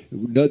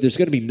 There's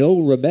going to be no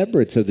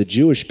remembrance of the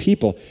Jewish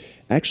people.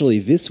 Actually,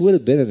 this would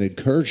have been an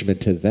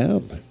encouragement to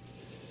them,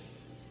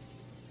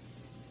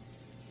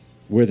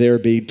 where they're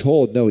being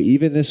told, no,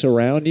 even this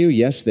around you,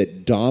 yes,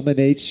 that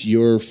dominates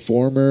your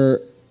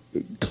former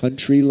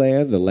country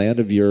land, the land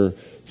of your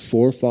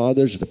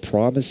forefathers, the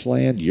promised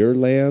land, your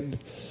land.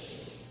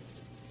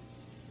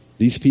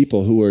 These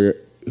people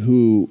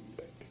who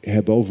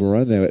have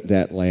overrun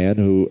that land,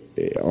 who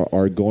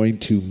are going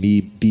to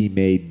be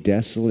made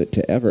desolate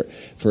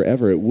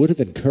forever, it would have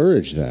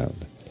encouraged them.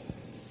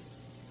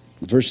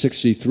 Verse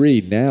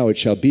 63, "Now it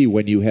shall be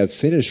when you have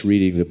finished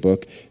reading the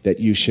book that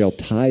you shall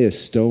tie a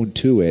stone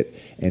to it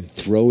and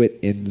throw it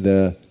in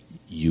the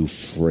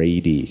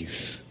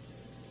Euphrates."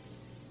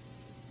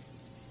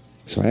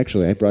 So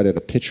actually, I brought in a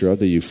picture of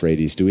the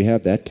Euphrates. Do we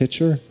have that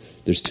picture?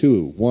 There's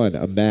two. One,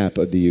 a map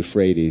of the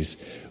Euphrates,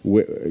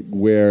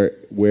 where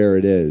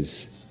it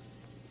is.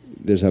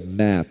 There's a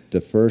map. The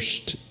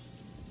first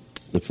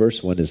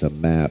one is a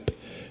map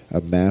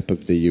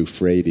of the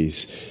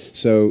Euphrates.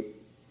 So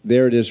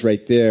there it is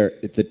right there.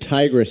 The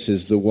Tigris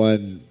is the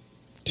one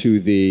to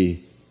the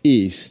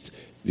east.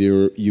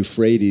 The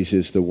Euphrates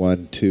is the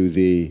one to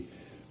the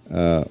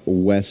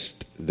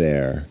west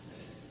there.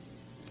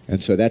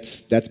 And so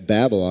that's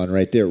Babylon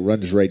right there. It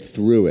runs right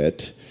through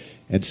it.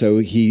 And so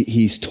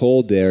he's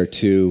told there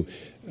to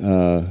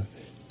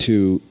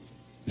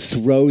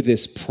throw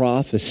this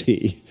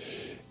prophecy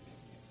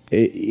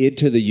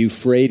into the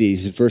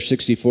Euphrates. Verse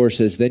 64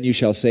 says, "Then you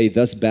shall say,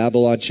 thus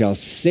Babylon shall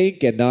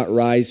sink and not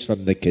rise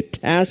from the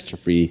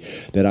catastrophe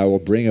that I will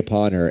bring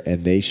upon her,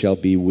 and they shall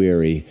be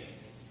weary."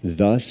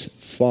 Thus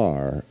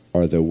far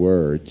are the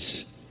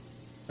words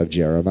of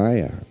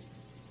Jeremiah.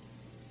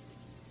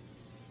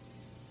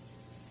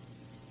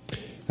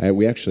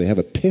 We actually have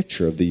a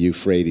picture of the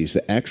Euphrates,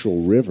 the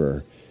actual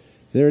river.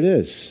 There it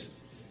is.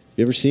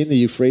 You ever seen the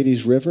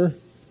Euphrates River?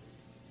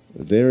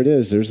 There it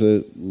is. There's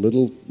a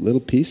little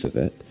piece of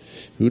it.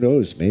 Who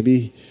knows?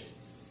 Maybe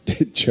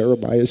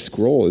Jeremiah's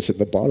scroll is at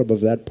the bottom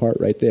of that part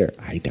right there.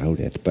 I doubt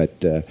it.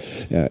 But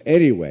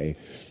anyway,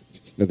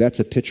 that's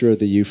a picture of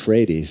the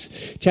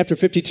Euphrates. Chapter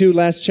 52,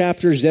 last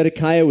chapter,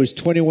 Zedekiah was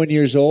 21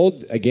 years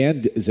old.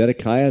 Again,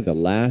 Zedekiah, the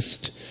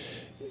last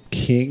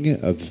king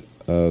of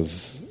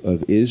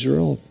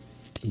Israel,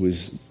 who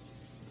was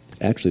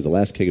actually the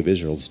last king of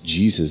Israel, is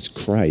Jesus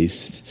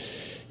Christ.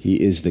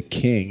 He is the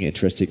king.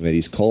 Interesting that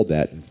he's called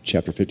that in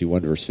chapter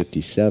 51, verse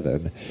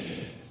 57.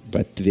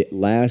 But the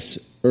last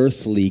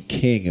earthly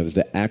king of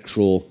the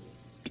actual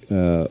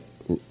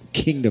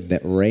kingdom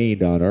that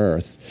reigned on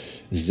earth,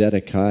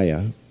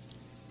 Zedekiah.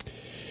 It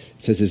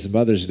says his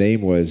mother's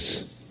name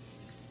was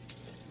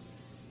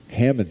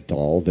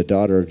Hamutal, the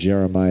daughter of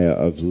Jeremiah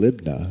of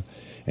Libnah.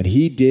 And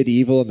he did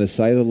evil in the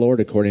sight of the Lord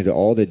according to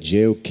all that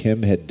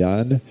Jehoiakim had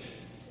done.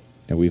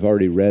 And we've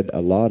already read a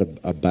lot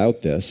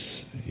about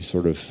this.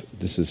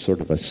 This is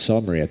sort of a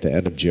summary at the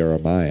end of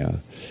Jeremiah.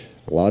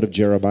 A lot of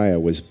Jeremiah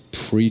was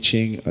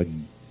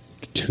preaching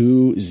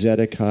to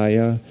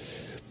Zedekiah,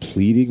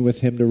 pleading with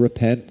him to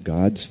repent.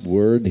 God's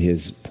word,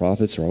 his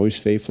prophets are always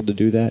faithful to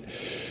do that.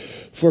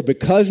 For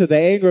because of the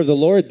anger of the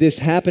Lord, this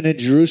happened in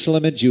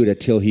Jerusalem and Judah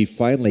till he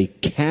finally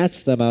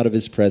cast them out of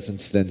his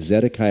presence. Then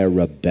Zedekiah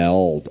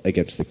rebelled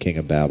against the king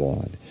of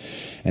Babylon.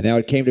 And now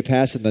it came to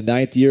pass in the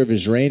 9th year of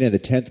his reign, in the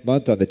 10th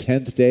month, on the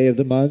 10th day of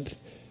the month,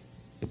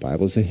 the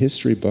Bible is a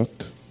history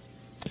book,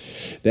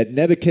 that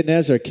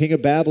Nebuchadnezzar, king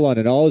of Babylon,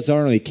 and all his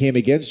army came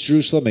against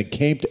Jerusalem and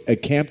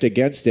camped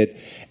against it,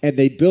 and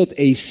they built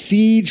a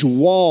siege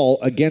wall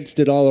against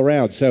it all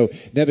around. So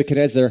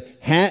Zedekiah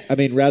had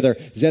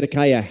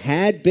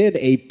been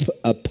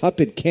a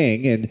puppet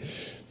king, and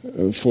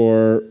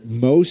for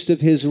most of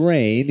his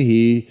reign,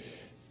 he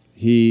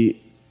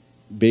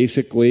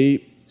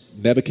basically,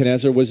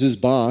 Nebuchadnezzar was his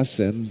boss,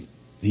 and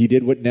he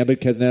did what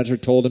Nebuchadnezzar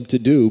told him to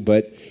do,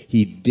 but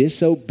he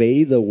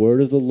disobeyed the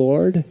word of the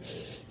Lord.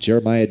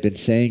 Jeremiah had been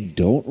saying,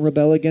 don't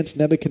rebel against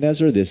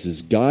Nebuchadnezzar. This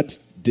is God's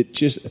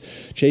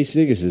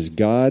chastening. This is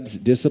God's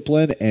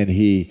discipline. And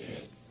he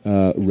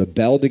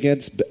rebelled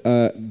against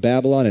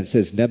Babylon. And it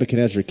says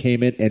Nebuchadnezzar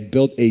came in and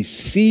built a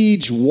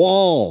siege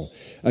wall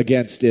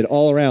against it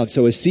all around.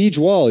 So a siege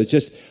wall is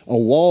just a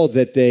wall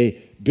that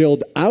they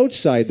build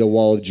outside the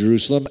wall of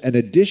Jerusalem, an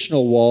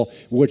additional wall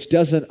which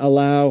doesn't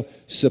allow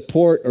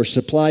support or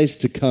supplies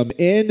to come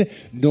in,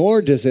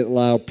 nor does it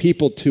allow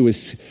people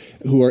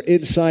who are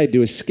inside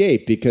to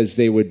escape, because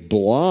they would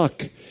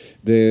block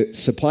the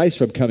supplies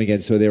from coming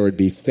in, so there would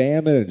be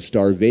famine and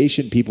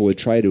starvation. People would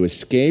try to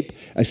escape.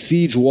 A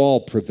siege wall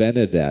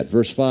prevented that.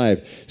 Verse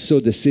 5, so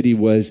the city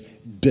was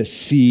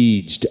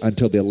besieged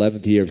until the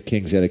 11th year of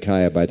King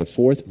Zedekiah. By the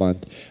 4th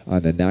month,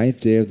 on the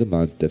 9th day of the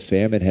month, the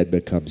famine had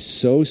become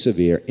so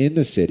severe in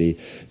the city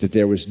that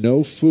there was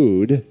no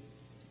food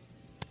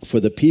for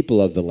the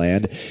people of the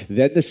land.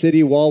 Then the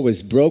city wall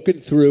was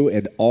broken through,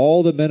 and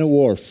all the men of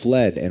war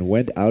fled and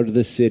went out of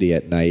the city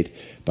at night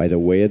by the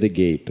way of the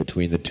gate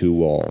between the two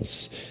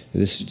walls.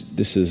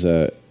 This is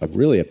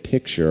really a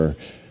picture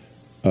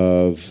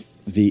of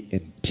the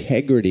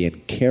integrity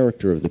and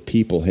character of the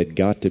people had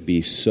got to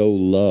be so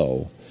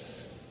low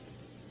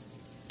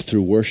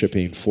through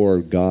worshiping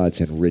foreign gods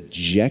and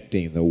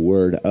rejecting the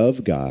word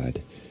of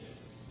God,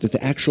 that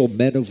the actual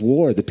men of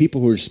war, the people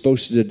who are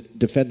supposed to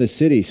defend the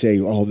city, say,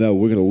 oh no,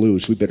 we're going to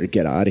lose. We better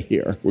get out of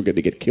here. We're going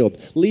to get killed,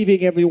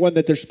 leaving everyone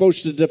that they're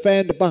supposed to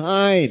defend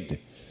behind.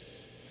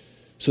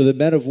 So the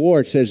men of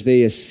war, it says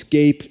they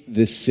escaped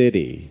the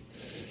city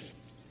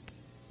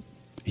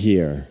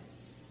here.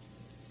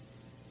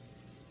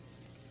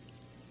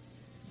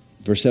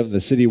 Verse 7, the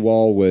city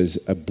wall was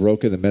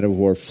broken. The men of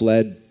war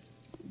fled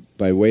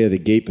by way of the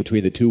gate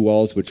between the two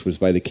walls, which was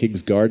by the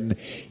king's garden,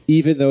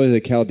 even though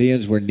the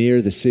Chaldeans were near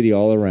the city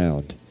all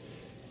around.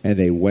 And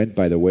they went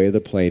by the way of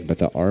the plain. But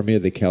the army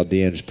of the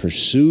Chaldeans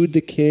pursued the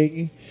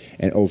king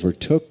and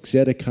overtook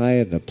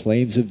Zedekiah in the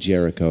plains of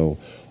Jericho.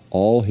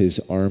 All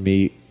his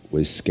army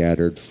was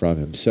scattered from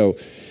him. So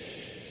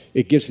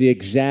it gives the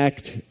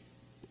exact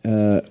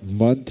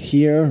month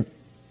here,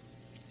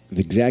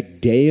 the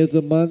exact day of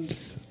the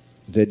month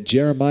that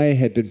Jeremiah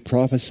had been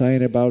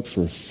prophesying about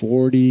for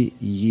 40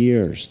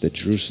 years, that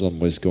Jerusalem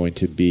was going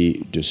to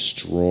be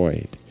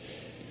destroyed.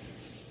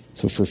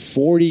 So for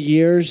 40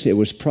 years it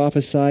was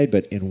prophesied,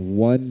 but in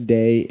one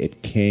day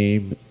it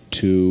came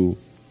to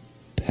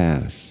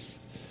pass.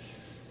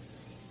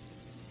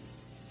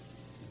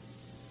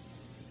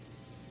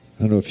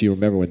 I don't know if you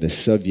remember when the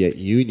Soviet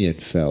Union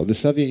fell. The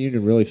Soviet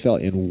Union really fell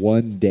in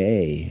one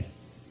day.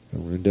 I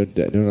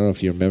don't know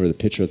if you remember the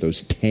picture of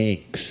those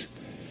tanks.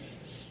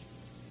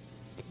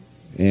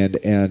 And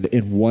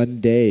in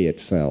one day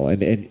it fell.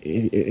 And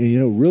you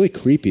know, really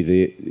creepy.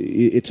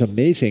 It's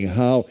amazing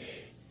how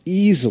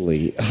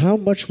easily, how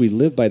much we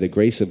live by the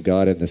grace of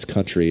God in this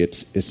country.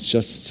 It's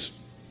just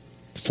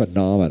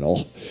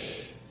phenomenal.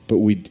 But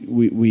we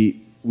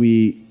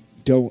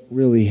don't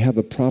really have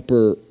a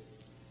proper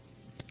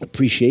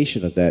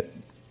appreciation of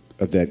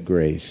that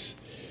grace.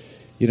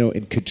 You know,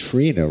 in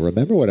Katrina,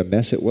 remember what a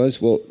mess it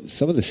was? Well,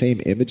 some of the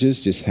same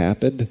images just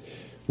happened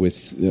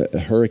with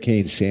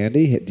Hurricane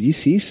Sandy. Do you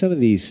see some of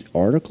these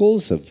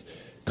articles of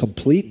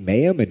complete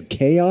mayhem and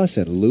chaos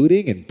and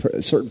looting in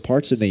certain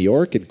parts of New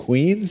York and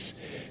Queens?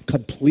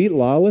 Complete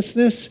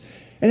lawlessness?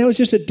 And that was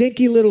just a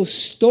dinky little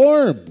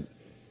storm,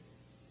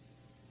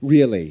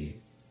 really,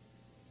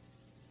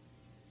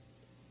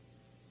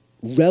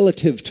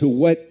 relative to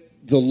what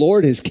the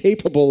Lord is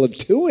capable of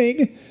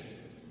doing.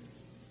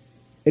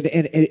 And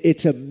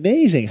it's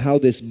amazing how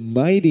this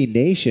mighty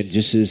nation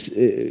just is,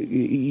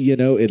 you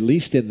know, at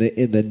least in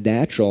the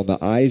natural, in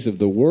the eyes of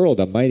the world,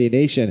 a mighty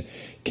nation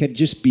can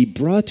just be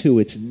brought to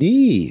its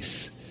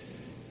knees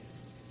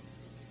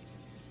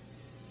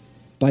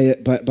by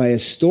a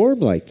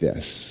storm like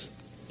this,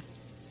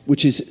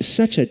 which is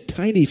such a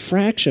tiny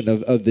fraction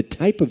of the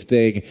type of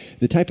thing,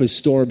 the type of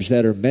storms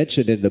that are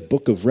mentioned in the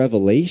book of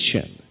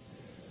Revelation,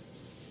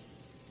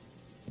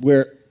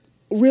 where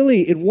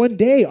really, in one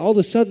day, all of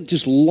a sudden,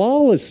 just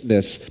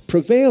lawlessness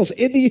prevails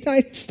in the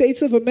United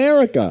States of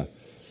America.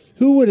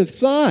 Who would have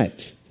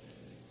thought?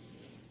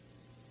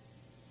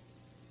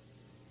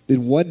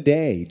 In one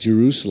day,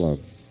 Jerusalem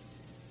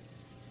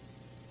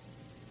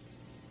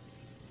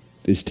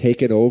is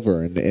taken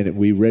over. And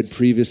we read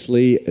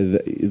previously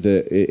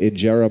in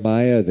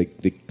Jeremiah,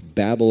 the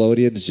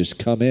Babylonians just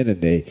come in and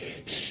they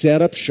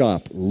set up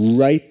shop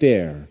right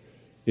there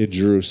in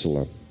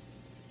Jerusalem.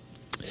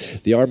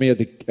 The army of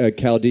the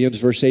Chaldeans,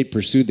 verse 8,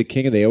 pursued the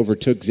king, and they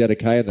overtook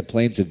Zedekiah in the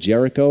plains of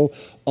Jericho.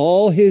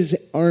 All his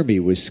army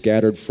was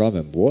scattered from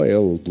him. Boy, a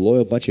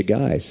loyal bunch of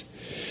guys.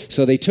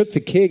 So they took the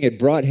king and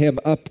brought him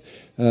up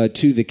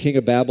to the king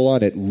of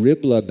Babylon at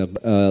Riblah in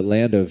the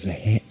land of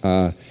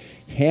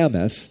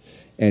Hamath,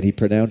 and he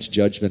pronounced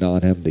judgment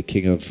on him. The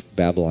king of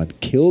Babylon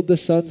killed the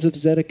sons of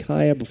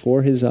Zedekiah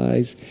before his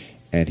eyes,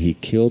 and he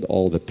killed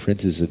all the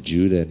princes of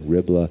Judah and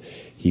Riblah.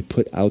 He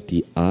put out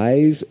the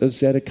eyes of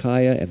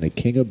Zedekiah, and the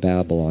king of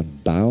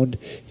Babylon bound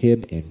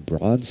him in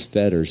bronze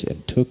fetters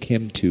and took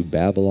him to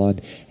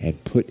Babylon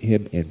and put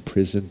him in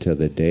prison till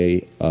the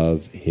day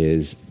of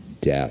his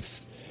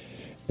death.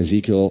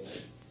 Ezekiel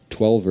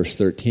 12, verse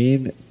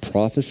 13,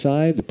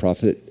 prophesied, the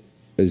prophet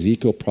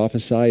Ezekiel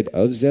prophesied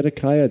of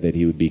Zedekiah that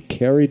he would be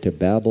carried to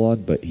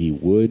Babylon, but he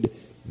would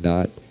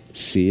not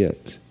see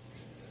it.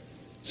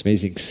 It's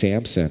amazing.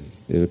 Samson,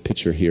 there's a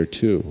picture here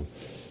too.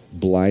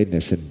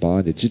 Blindness and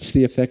bondage. It's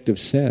the effect of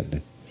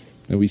sin.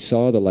 And we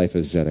saw the life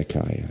of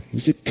Zedekiah. He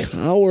was a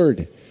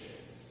coward.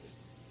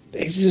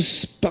 He's a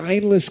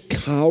spineless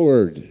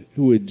coward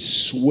who would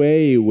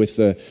sway with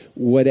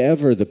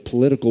whatever the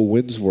political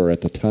winds were at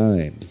the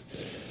time.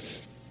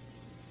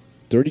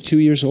 32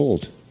 years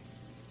old.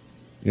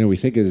 You know, we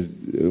think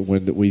of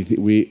when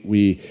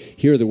we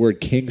hear the word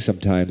king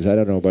sometimes. I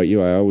don't know about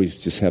you. I always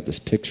just have this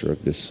picture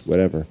of this,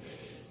 whatever,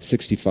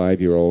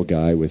 65-year-old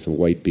guy with a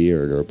white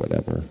beard or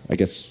whatever. I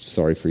guess,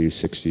 sorry for you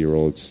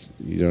 60-year-olds,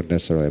 you don't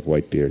necessarily have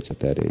white beards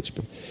at that age.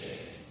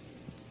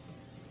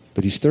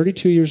 But he's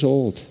 32 years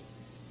old.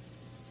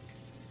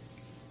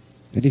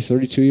 Any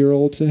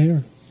 32-year-olds in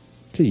here?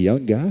 It's a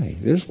young guy.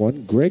 There's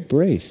one, Greg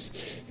Brace.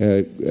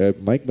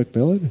 Mike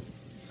McMillan?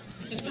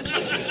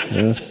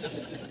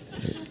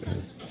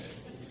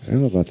 I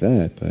don't know about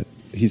that, but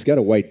he's got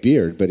a white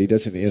beard, but he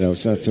doesn't, you know,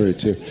 it's not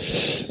 32.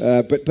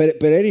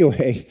 But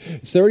anyway,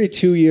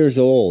 32 years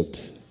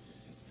old.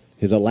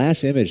 The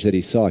last image that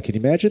he saw, can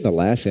you imagine the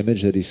last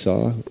image that he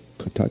saw?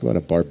 Talk about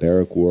a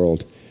barbaric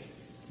world.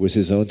 Was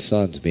his own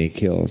sons being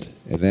killed.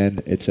 And then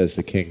it says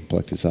the king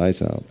plucked his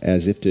eyes out,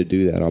 as if to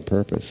do that on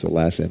purpose, the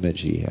last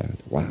image he had.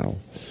 Wow.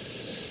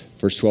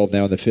 Verse 12,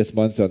 now in the 5th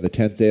month, on the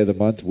 10th day of the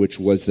month, which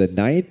was the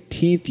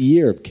 19th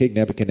year of King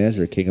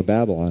Nebuchadnezzar, king of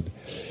Babylon,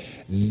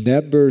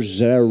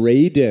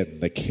 Nebuzaradan,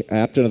 the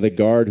captain of the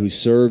guard who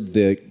served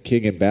the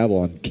king in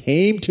Babylon,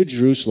 came to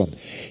Jerusalem.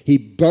 He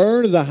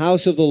burned the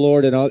house of the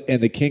Lord and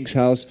the king's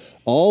house,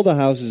 all the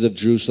houses of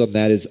Jerusalem,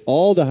 that is,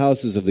 all the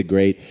houses of the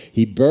great.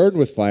 He burned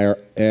with fire,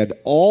 and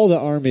all the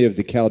army of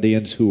the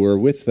Chaldeans who were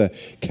with the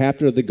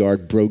captain of the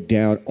guard broke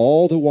down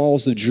all the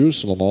walls of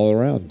Jerusalem all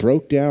around,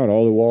 broke down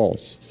all the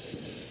walls.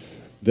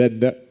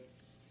 Then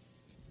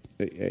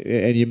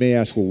and you may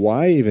ask, well,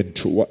 why even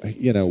trouble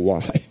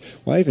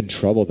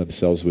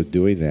themselves with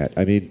doing that?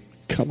 I mean,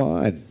 come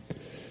on.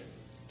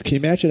 Can you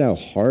imagine how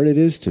hard it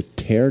is to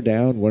tear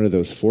down one of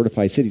those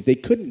fortified cities? They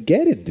couldn't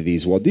get into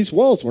these walls. These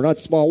walls were not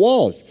small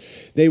walls.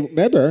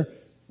 Remember,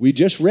 we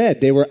just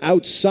read, they were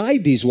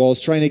outside these walls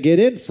trying to get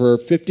in for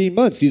 15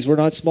 months. These were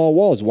not small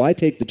walls. Why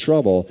take the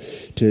trouble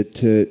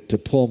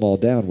to pull them all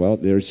down? Well,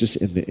 there's just,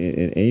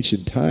 in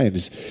ancient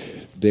times,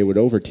 they would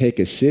overtake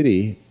a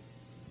city,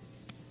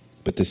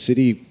 but the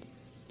city,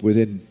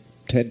 within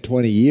 10,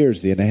 20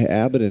 years, the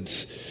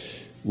inhabitants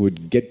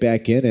would get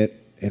back in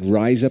it and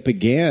rise up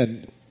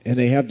again, and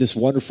they have this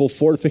wonderful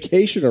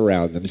fortification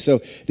around them.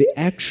 So they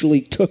actually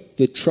took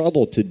the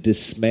trouble to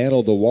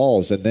dismantle the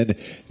walls. And then in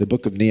the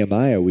book of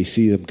Nehemiah, we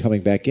see them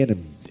coming back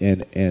in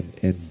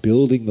and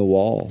building the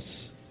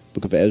walls.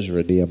 Book of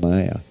Ezra,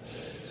 Nehemiah.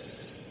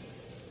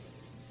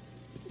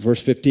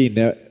 Verse 15,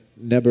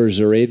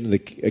 Nebuzaradan, the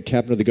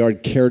captain of the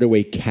guard, carried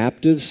away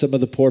captives some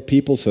of the poor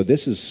people. So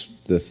this is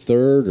the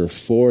third or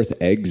fourth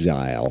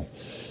exile.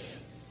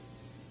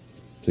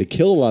 They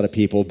killed a lot of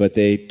people, but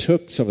they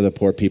took some of the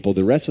poor people.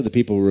 The rest of the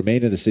people who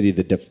remained in the city,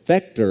 the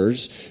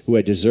defectors who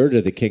had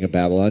deserted the king of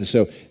Babylon.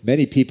 So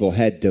many people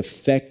had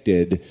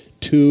defected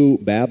to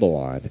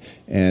Babylon.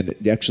 And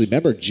actually,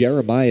 remember,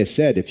 Jeremiah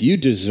said, if you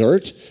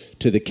desert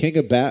to the king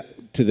of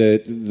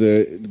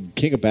the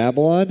king of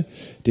Babylon,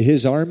 to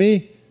his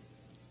army,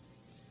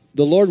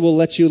 the Lord will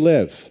let you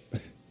live.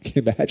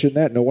 Can you imagine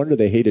that? No wonder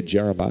they hated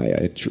Jeremiah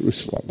in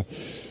Jerusalem.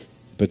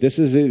 But this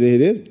is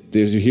it.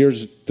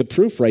 Here's the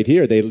proof right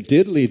here. They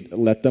did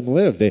let them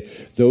live.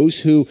 Those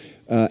who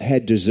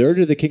had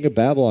deserted the king of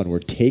Babylon were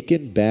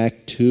taken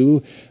back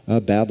to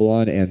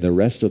Babylon, and the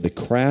rest of the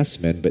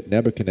craftsmen. But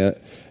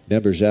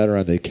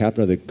Nebuzaradan, the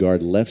captain of the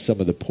guard, left some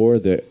of the poor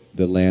of the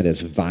land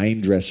as vine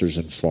dressers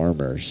and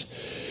farmers.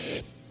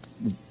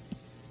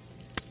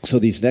 So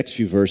these next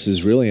few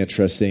verses really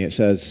interesting. It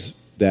says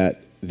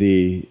that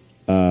the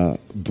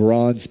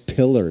bronze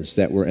pillars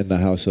that were in the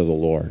house of the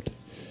Lord,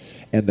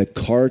 and the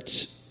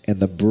carts and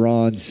the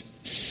bronze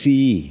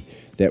sea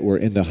that were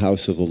in the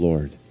house of the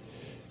Lord,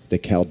 the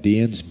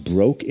Chaldeans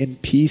broke in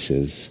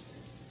pieces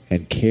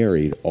and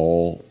carried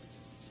all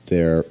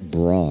their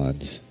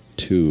bronze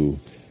to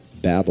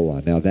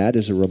Babylon. Now that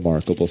is a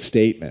remarkable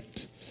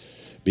statement,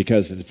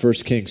 because in 1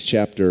 Kings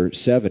chapter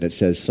 7 it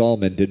says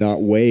Solomon did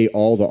not weigh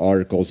all the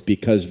articles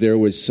because there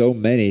was so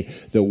many,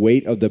 the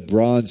weight of the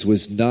bronze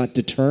was not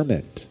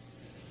determined.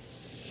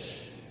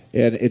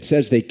 And it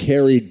says they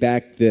carried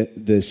back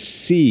the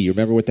sea.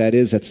 Remember what that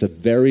is? That's a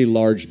very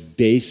large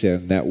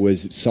basin that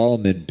was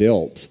Solomon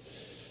built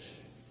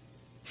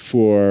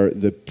for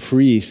the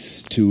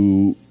priests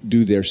to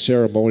do their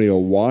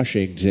ceremonial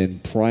washings in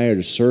prior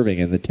to serving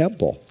in the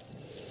temple.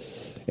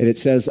 And it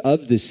says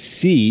of the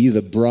sea,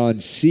 the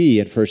bronze sea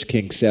in 1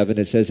 Kings 7,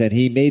 it says, and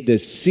he made the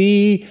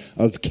sea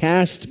of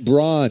cast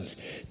bronze,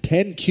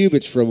 10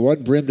 cubits from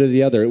one brim to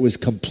the other. It was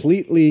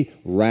completely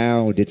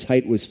round. Its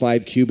height was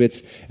 5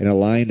 cubits, and a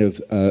line of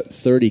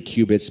 30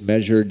 cubits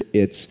measured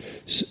its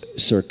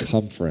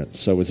circumference.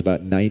 So it was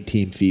about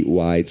 19 feet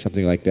wide,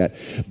 something like that.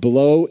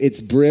 Below its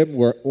brim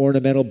were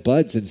ornamental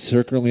buds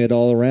encircling it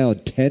all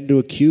around, 10 to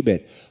a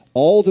cubit.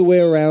 All the way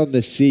around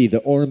the sea,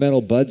 the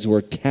ornamental buds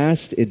were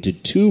cast into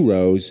 2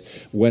 rows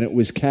when it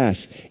was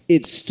cast.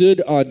 It stood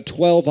on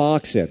 12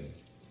 oxen.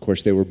 Of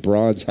course, they were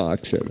bronze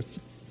oxen.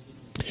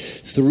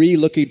 3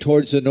 looking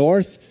towards the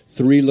north,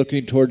 3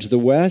 looking towards the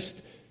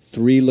west,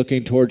 3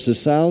 looking towards the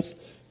south,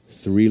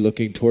 3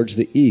 looking towards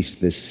the east.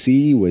 The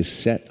sea was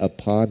set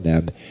upon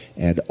them,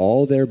 and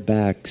all their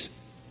back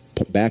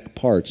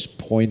parts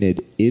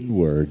pointed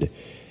inward.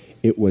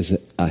 It was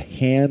a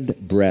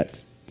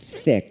handbreadth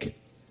thick,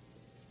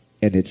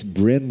 and its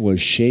brim was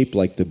shaped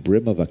like the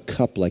brim of a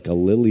cup, like a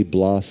lily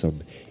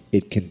blossom.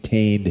 It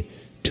contained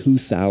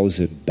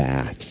 2,000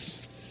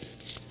 baths.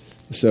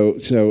 So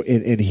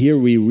here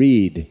we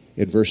read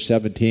in verse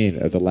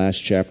 17 of the last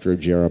chapter of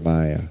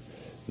Jeremiah,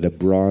 the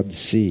bronze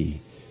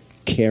sea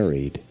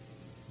carried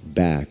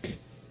back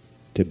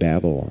to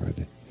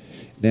Babylon.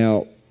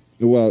 Now,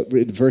 well,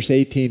 in verse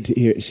 18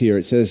 here,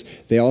 it says,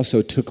 they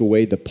also took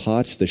away the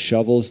pots, the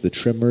shovels, the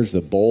trimmers,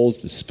 the bowls,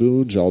 the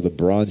spoons, all the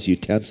bronze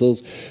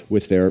utensils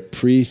with their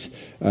priests,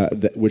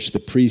 which the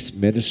priests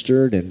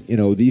ministered. And,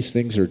 these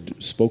things are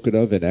spoken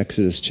of in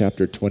Exodus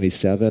chapter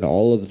 27.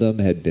 All of them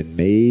had been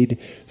made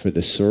for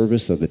the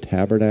service of the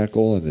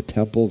tabernacle and the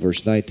temple.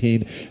 Verse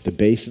 19, the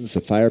basins,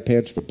 the fire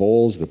pans, the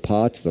bowls, the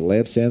pots, the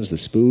lampstands, the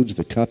spoons,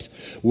 the cups,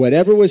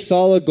 whatever was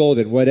solid gold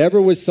and whatever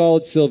was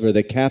solid silver,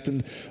 the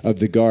captain of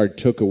the guard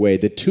took away.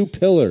 The 2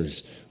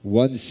 pillars,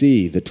 1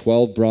 sea, the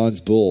 12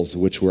 bronze bulls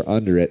which were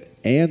under it,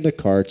 and the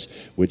carts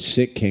which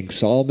King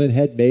Solomon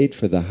had made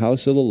for the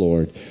house of the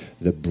Lord.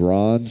 The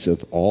bronze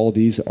of all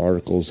these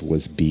articles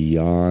was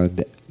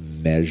beyond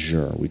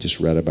measure. We just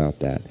read about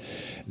that.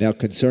 Now,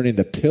 concerning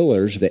the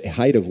pillars, the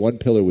height of one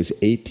pillar was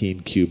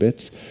 18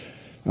 cubits.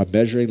 A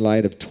measuring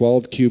line of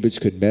 12 cubits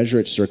could measure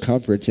its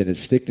circumference, and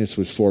its thickness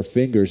was 4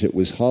 fingers. It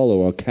was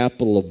hollow, a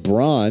capital of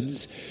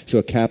bronze. So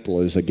a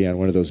capital is, again,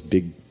 one of those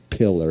big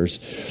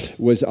pillars,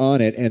 was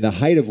on it, and the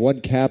height of one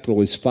capital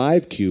was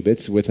 5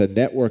 cubits with a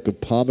network of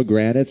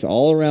pomegranates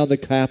all around the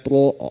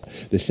capital.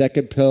 The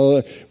second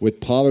pillar with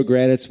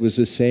pomegranates was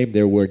the same.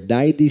 There were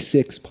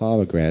 96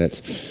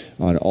 pomegranates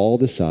on all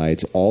the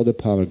sides. All the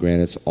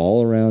pomegranates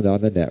all around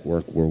on the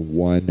network were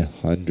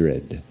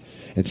 100.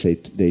 And so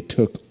they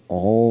took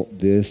all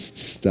this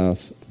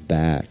stuff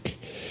back.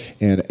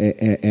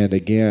 And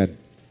again,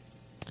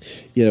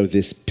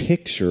 this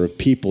picture of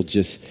people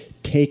just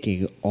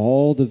taking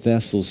all the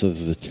vessels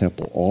of the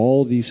temple,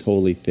 all these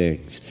holy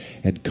things,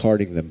 and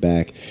carting them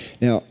back.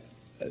 Now,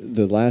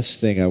 the last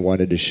thing I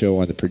wanted to show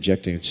on the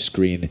projecting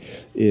screen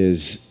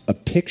is a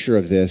picture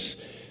of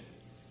this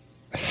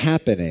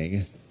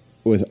happening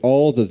with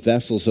all the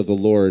vessels of the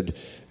Lord,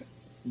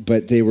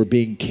 but they were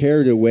being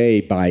carried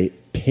away by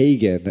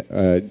pagan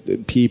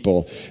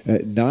people,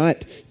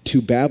 not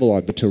to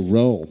Babylon, but to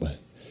Rome.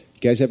 You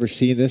guys ever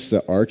seen this,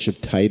 the Arch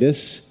of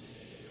Titus?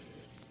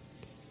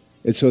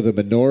 And so the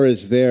menorah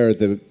is there,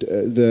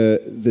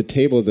 the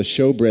table of the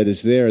showbread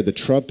is there, the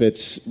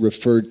trumpets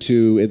referred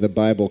to in the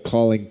Bible,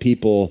 calling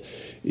people,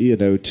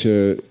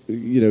 to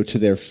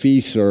their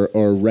feasts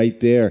are right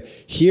there.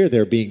 Here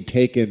they're being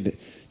taken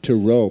to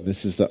Rome.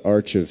 This is the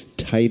Arch of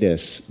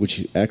Titus,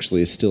 which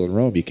actually is still in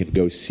Rome. You can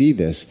go see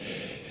this.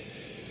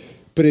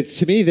 But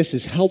to me, this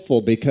is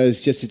helpful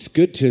because it's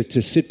good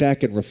to sit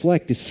back and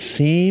reflect. The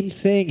same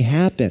thing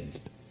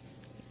happened.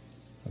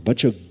 A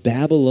bunch of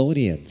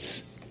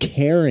Babylonians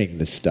carrying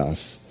the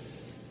stuff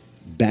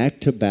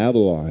back to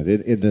Babylon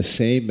in the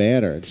same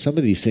manner. And some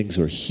of these things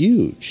were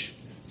huge.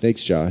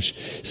 Thanks, Josh.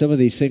 Some of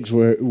these things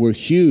were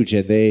huge,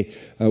 and they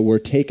were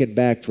taken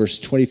back. Verse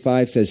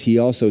 25 says, he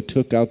also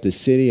took out the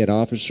city, an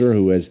officer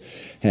who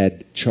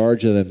had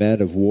charge of the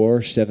men of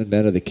war, 7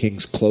 men of the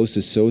king's close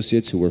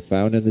associates who were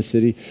found in the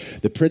city,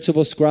 the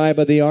principal scribe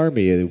of the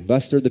army, who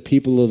mustered the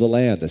people of the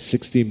land, the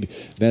 60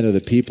 men of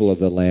the people of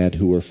the land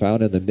who were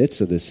found in the midst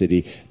of the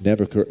city.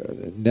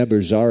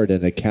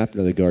 Nebuzaradan, the captain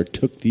of the guard,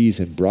 took these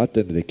and brought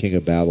them to the king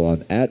of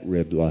Babylon at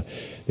Riblah.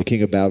 The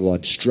king of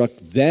Babylon struck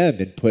them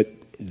and put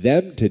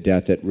them to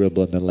death at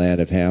Riblah in the land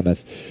of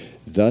Hamath.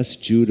 Thus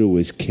Judah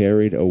was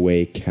carried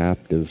away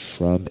captive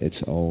from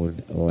its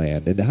own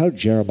land. And how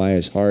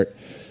Jeremiah's heart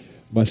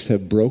must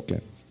have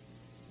broken,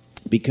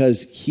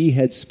 because he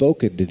had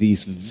spoken to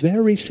these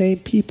very same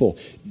people.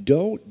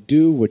 Don't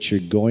do what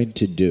you're going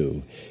to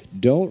do.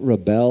 Don't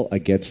rebel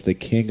against the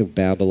king of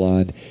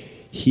Babylon.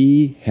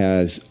 He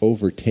has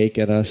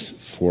overtaken us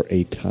for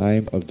a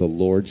time of the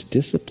Lord's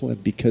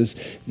discipline, because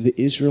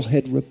Israel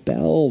had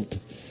rebelled.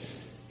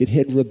 It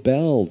had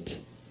rebelled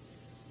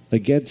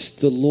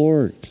against the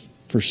Lord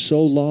for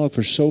so long,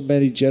 for so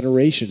many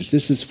generations.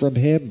 This is from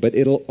him, but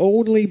it'll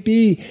only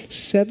be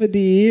 70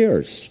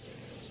 years.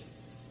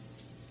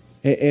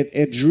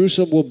 And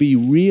Jerusalem will be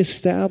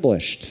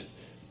reestablished,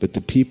 but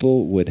the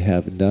people would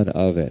have none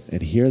of it.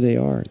 And here they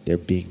are. They're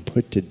being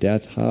put to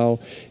death. How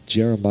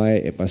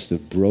Jeremiah, it must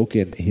have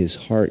broken his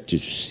heart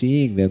just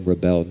seeing them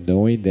rebel,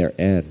 knowing their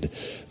end.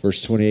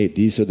 Verse 28,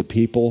 these are the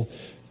people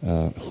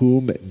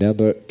whom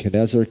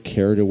Nebuchadnezzar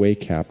carried away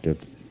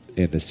captive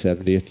in the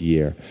 70th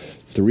year.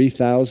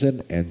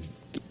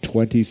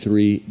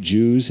 3,023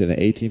 Jews in the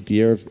 18th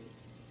year of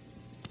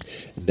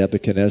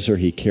Nebuchadnezzar.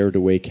 He carried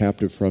away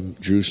captive from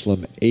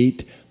Jerusalem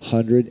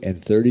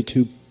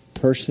 832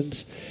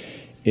 persons.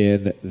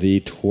 In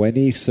the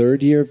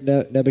 23rd year of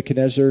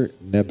Nebuchadnezzar,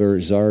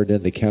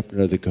 Nebuzaradan, the captain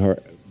of the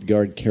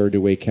guard, carried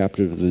away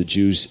captive of the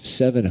Jews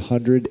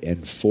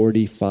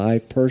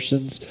 745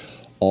 persons.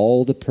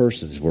 All the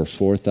persons were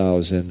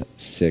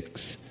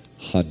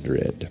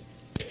 4,600.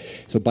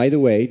 So, by the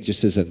way,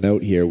 just as a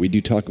note here, we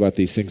do talk about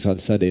these things on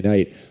Sunday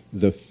night.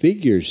 The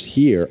figures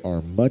here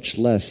are much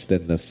less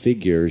than the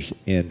figures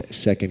in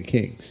 2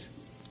 Kings.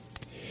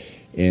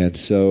 And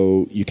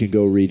so you can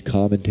go read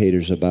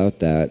commentators about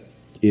that.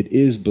 It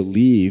is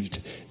believed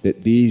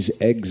that these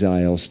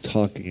exiles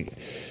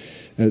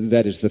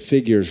that is the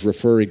figures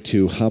referring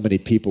to how many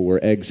people were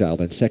exiled.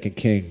 In 2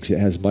 Kings, it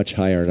has much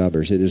higher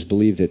numbers. It is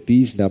believed that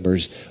these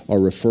numbers are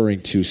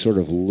referring to sort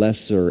of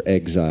lesser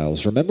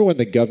exiles. Remember when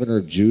the governor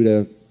of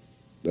Judah,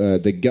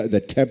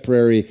 the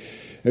temporary,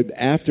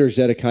 after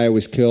Zedekiah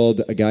was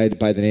killed, a guy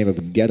by the name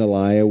of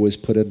Gedaliah was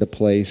put into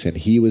place, and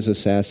he was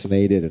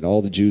assassinated, and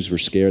all the Jews were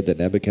scared that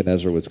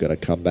Nebuchadnezzar was going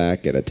to come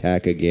back and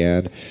attack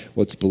again.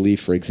 What's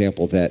believed, for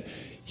example, that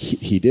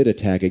he did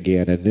attack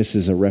again, and this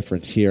is a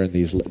reference here in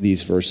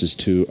these verses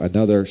to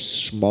another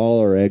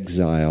smaller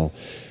exile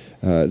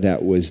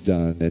that was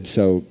done. And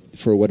so,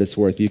 for what it's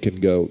worth, you can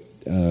go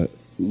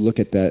look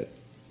at that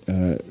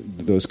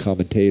those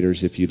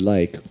commentators if you'd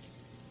like.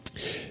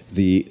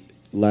 The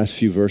last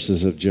few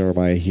verses of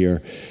Jeremiah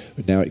here.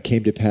 Now it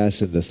came to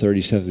pass in the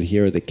 37th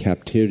year of the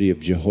captivity of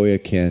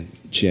Jehoiakim,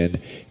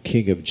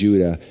 king of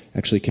Judah.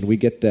 Actually, can we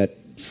get that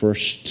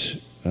first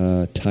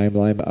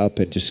timeline up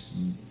and just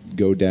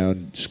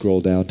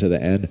scroll down to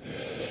the end?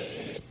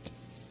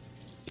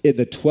 In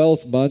the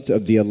 12th month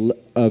of the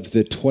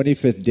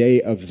 25th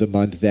day of the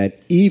month, that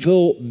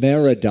evil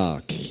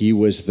Merodach, he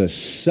was the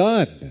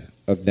son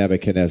of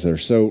Nebuchadnezzar.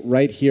 So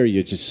right here,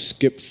 you just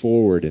skip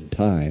forward in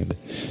time.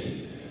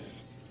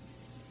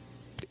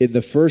 In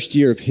the first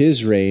year of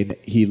his reign,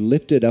 he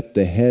lifted up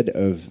the head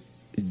of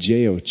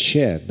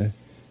Jehoiachin,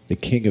 the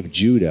king of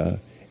Judah,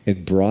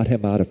 and brought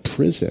him out of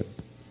prison.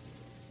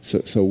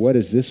 So what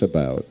is this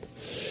about?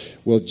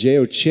 Well,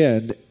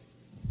 Jehoiachin,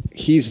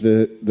 he's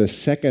the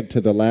second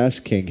to the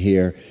last king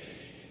here.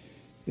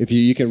 If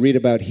you can read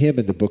about him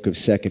in the book of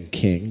 2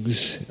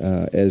 Kings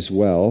as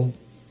well.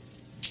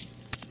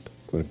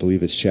 I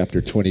believe it's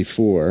chapter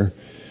 24.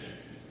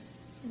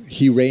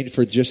 He reigned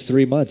for just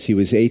 3 months. He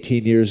was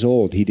 18 years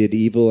old. He did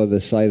evil in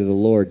the sight of the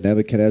Lord.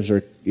 Nebuchadnezzar,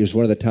 it was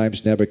one of the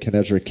times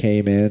Nebuchadnezzar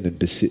came in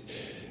and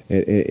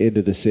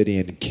into the city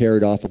and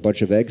carried off a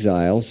bunch of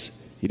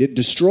exiles. He didn't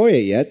destroy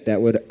it yet.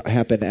 That would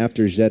happen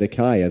after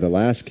Zedekiah, the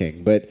last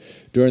king. But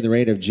during the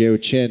reign of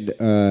Jehoiachin,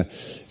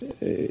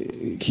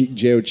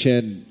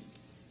 Jehoiachin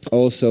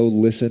also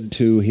listened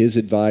to his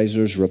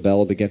advisors,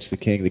 rebelled against the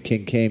king. The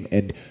king came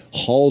and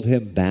hauled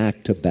him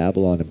back to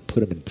Babylon and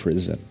put him in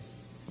prison.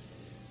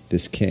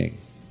 This king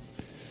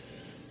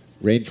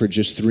reigned for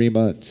just 3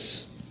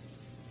 months.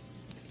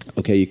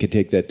 Okay, you can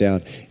take that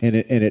down. And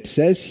it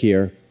says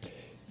here,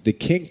 the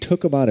king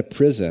took him out of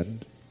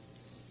prison,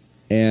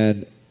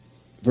 and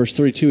verse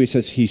 32, he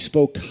says, he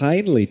spoke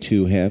kindly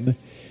to him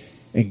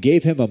and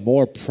gave him a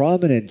more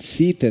prominent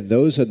seat than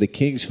those of the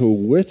kings who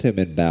were with him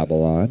in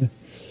Babylon.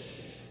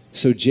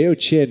 So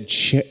Jehoiachin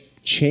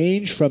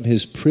changed from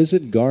his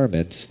prison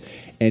garments,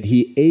 and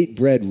he ate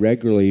bread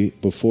regularly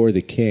before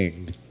the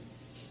king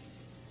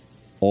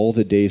all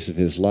the days of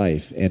his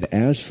life. And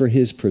as for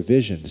his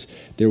provisions,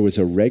 there was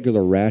a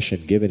regular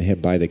ration given him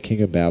by the king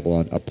of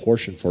Babylon, a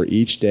portion for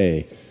each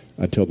day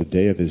until the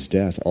day of his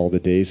death, all the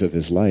days of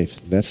his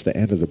life. And that's the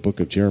end of the book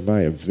of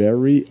Jeremiah.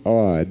 Very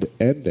odd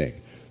ending.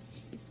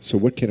 So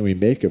what can we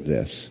make of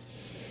this?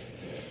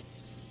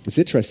 It's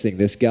interesting.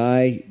 This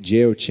guy,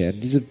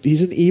 Jehoiachin,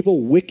 he's an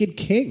evil, wicked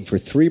king for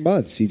 3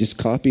 months. He just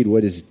copied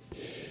what his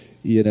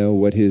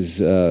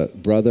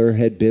brother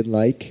had been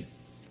like.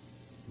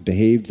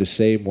 Behaved the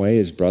same way.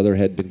 His brother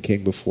had been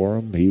king before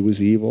him. He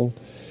was evil.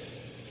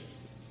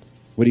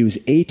 When he was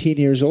 18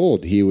 years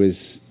old, he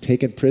was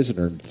taken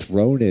prisoner and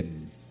thrown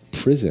in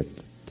prison.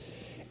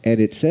 And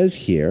it says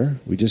here,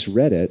 we just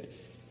read it,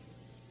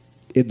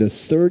 in the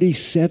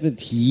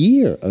 37th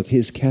year of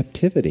his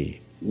captivity.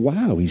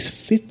 Wow, he's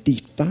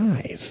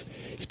 55.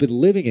 He's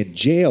been living in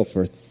jail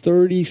for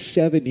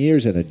 37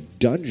 years in a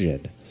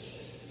dungeon.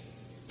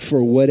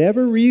 For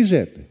whatever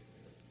reason,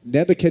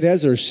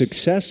 Nebuchadnezzar's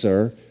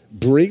successor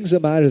brings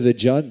him out of the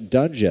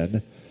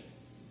dungeon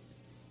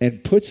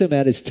and puts him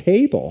at his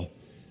table,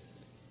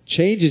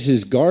 changes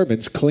his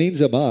garments, cleans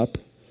him up.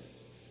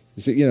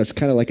 It's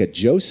kind of like a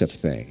Joseph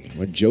thing.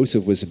 When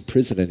Joseph was in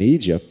prison in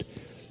Egypt,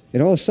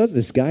 and all of a sudden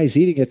this guy's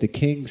eating at the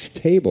king's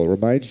table.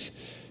 Reminds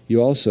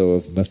you also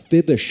of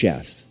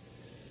Mephibosheth,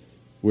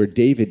 where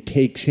David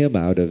takes him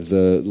out of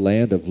the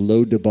land of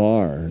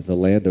Lodabar, the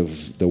land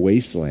of the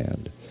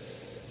wasteland,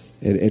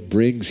 and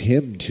brings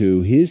him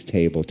to his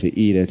table to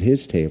eat at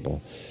his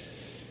table.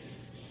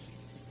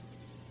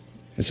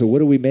 And so what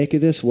do we make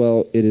of this?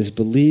 Well, it is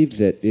believed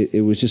that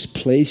it was just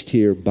placed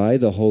here by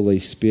the Holy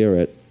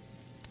Spirit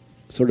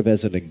sort of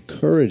as an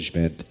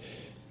encouragement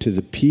to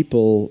the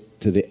people,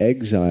 to the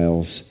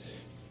exiles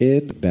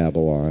in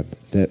Babylon,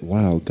 that,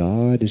 wow,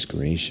 God is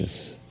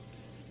gracious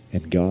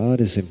and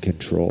God is in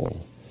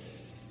control.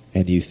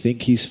 And you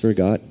think he's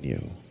forgotten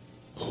you.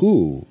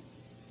 Who,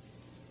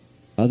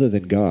 other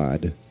than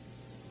God,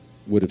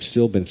 would have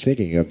still been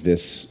thinking of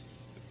this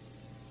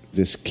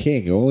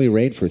king who only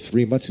reigned for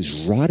 3 months,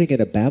 who's rotting in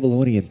a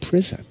Babylonian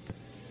prison?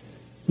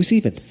 Who's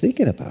even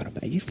thinking about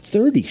him?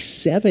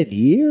 37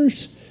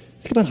 years?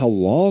 Think about how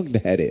long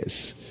that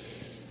is.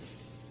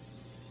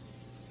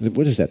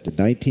 What is that, the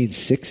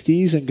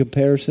 1960s in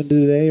comparison to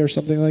today or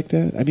something like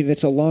that? I mean,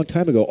 that's a long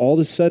time ago. All of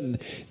a sudden,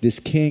 this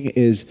king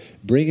is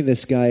bringing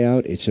this guy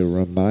out. It's a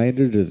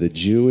reminder to the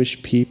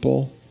Jewish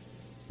people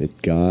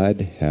that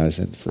God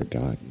hasn't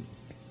forgotten.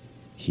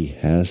 He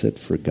hasn't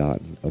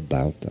forgotten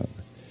about them.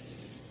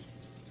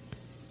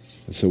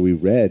 And so we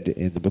read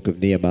in the book of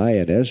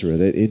Nehemiah and Ezra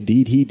that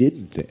indeed he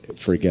didn't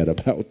forget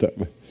about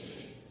them,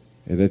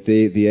 and that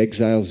the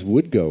exiles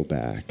would go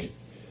back.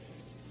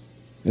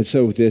 And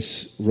so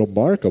this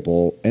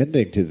remarkable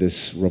ending to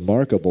this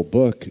remarkable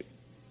book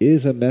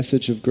is a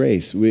message of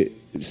grace.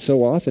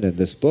 So often in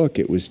this book,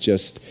 it was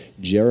just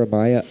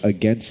Jeremiah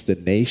against the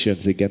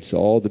nations, against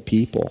all the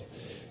people.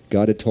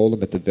 God had told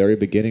him at the very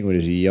beginning when he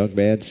was a young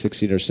man,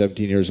 16 or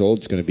 17 years old,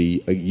 it's going to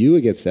be you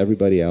against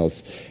everybody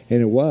else.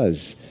 And it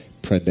was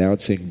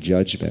pronouncing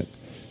judgment.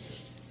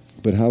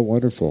 But how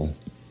wonderful.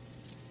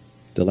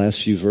 The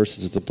last few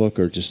verses of the book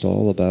are just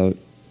all about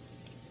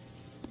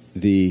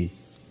the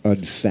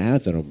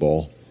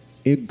unfathomable,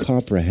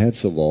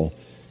 incomprehensible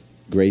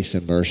grace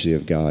and mercy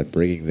of God,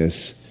 bringing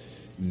this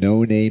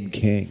no-name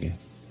king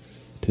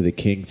to the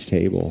king's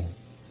table.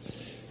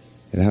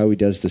 And how he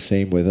does the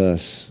same with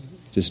us.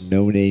 Just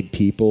no-name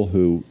people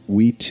who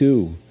we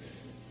too,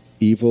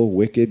 evil,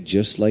 wicked,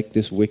 just like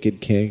this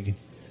wicked king,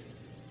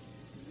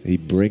 He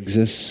brings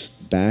us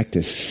back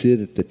to sit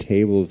at the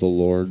table of the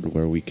Lord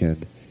where we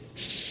can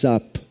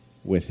sup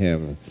with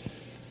him.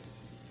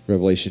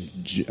 Revelation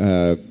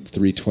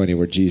 3:20,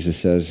 where Jesus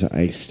says,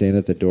 I stand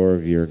at the door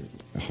of your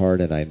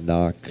heart and I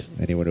knock.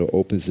 Anyone who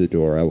opens the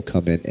door, I will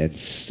come in and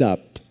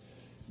sup,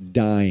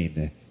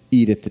 dine,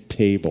 eat at the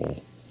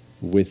table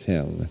with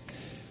him.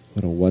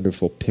 What a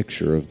wonderful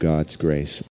picture of God's grace.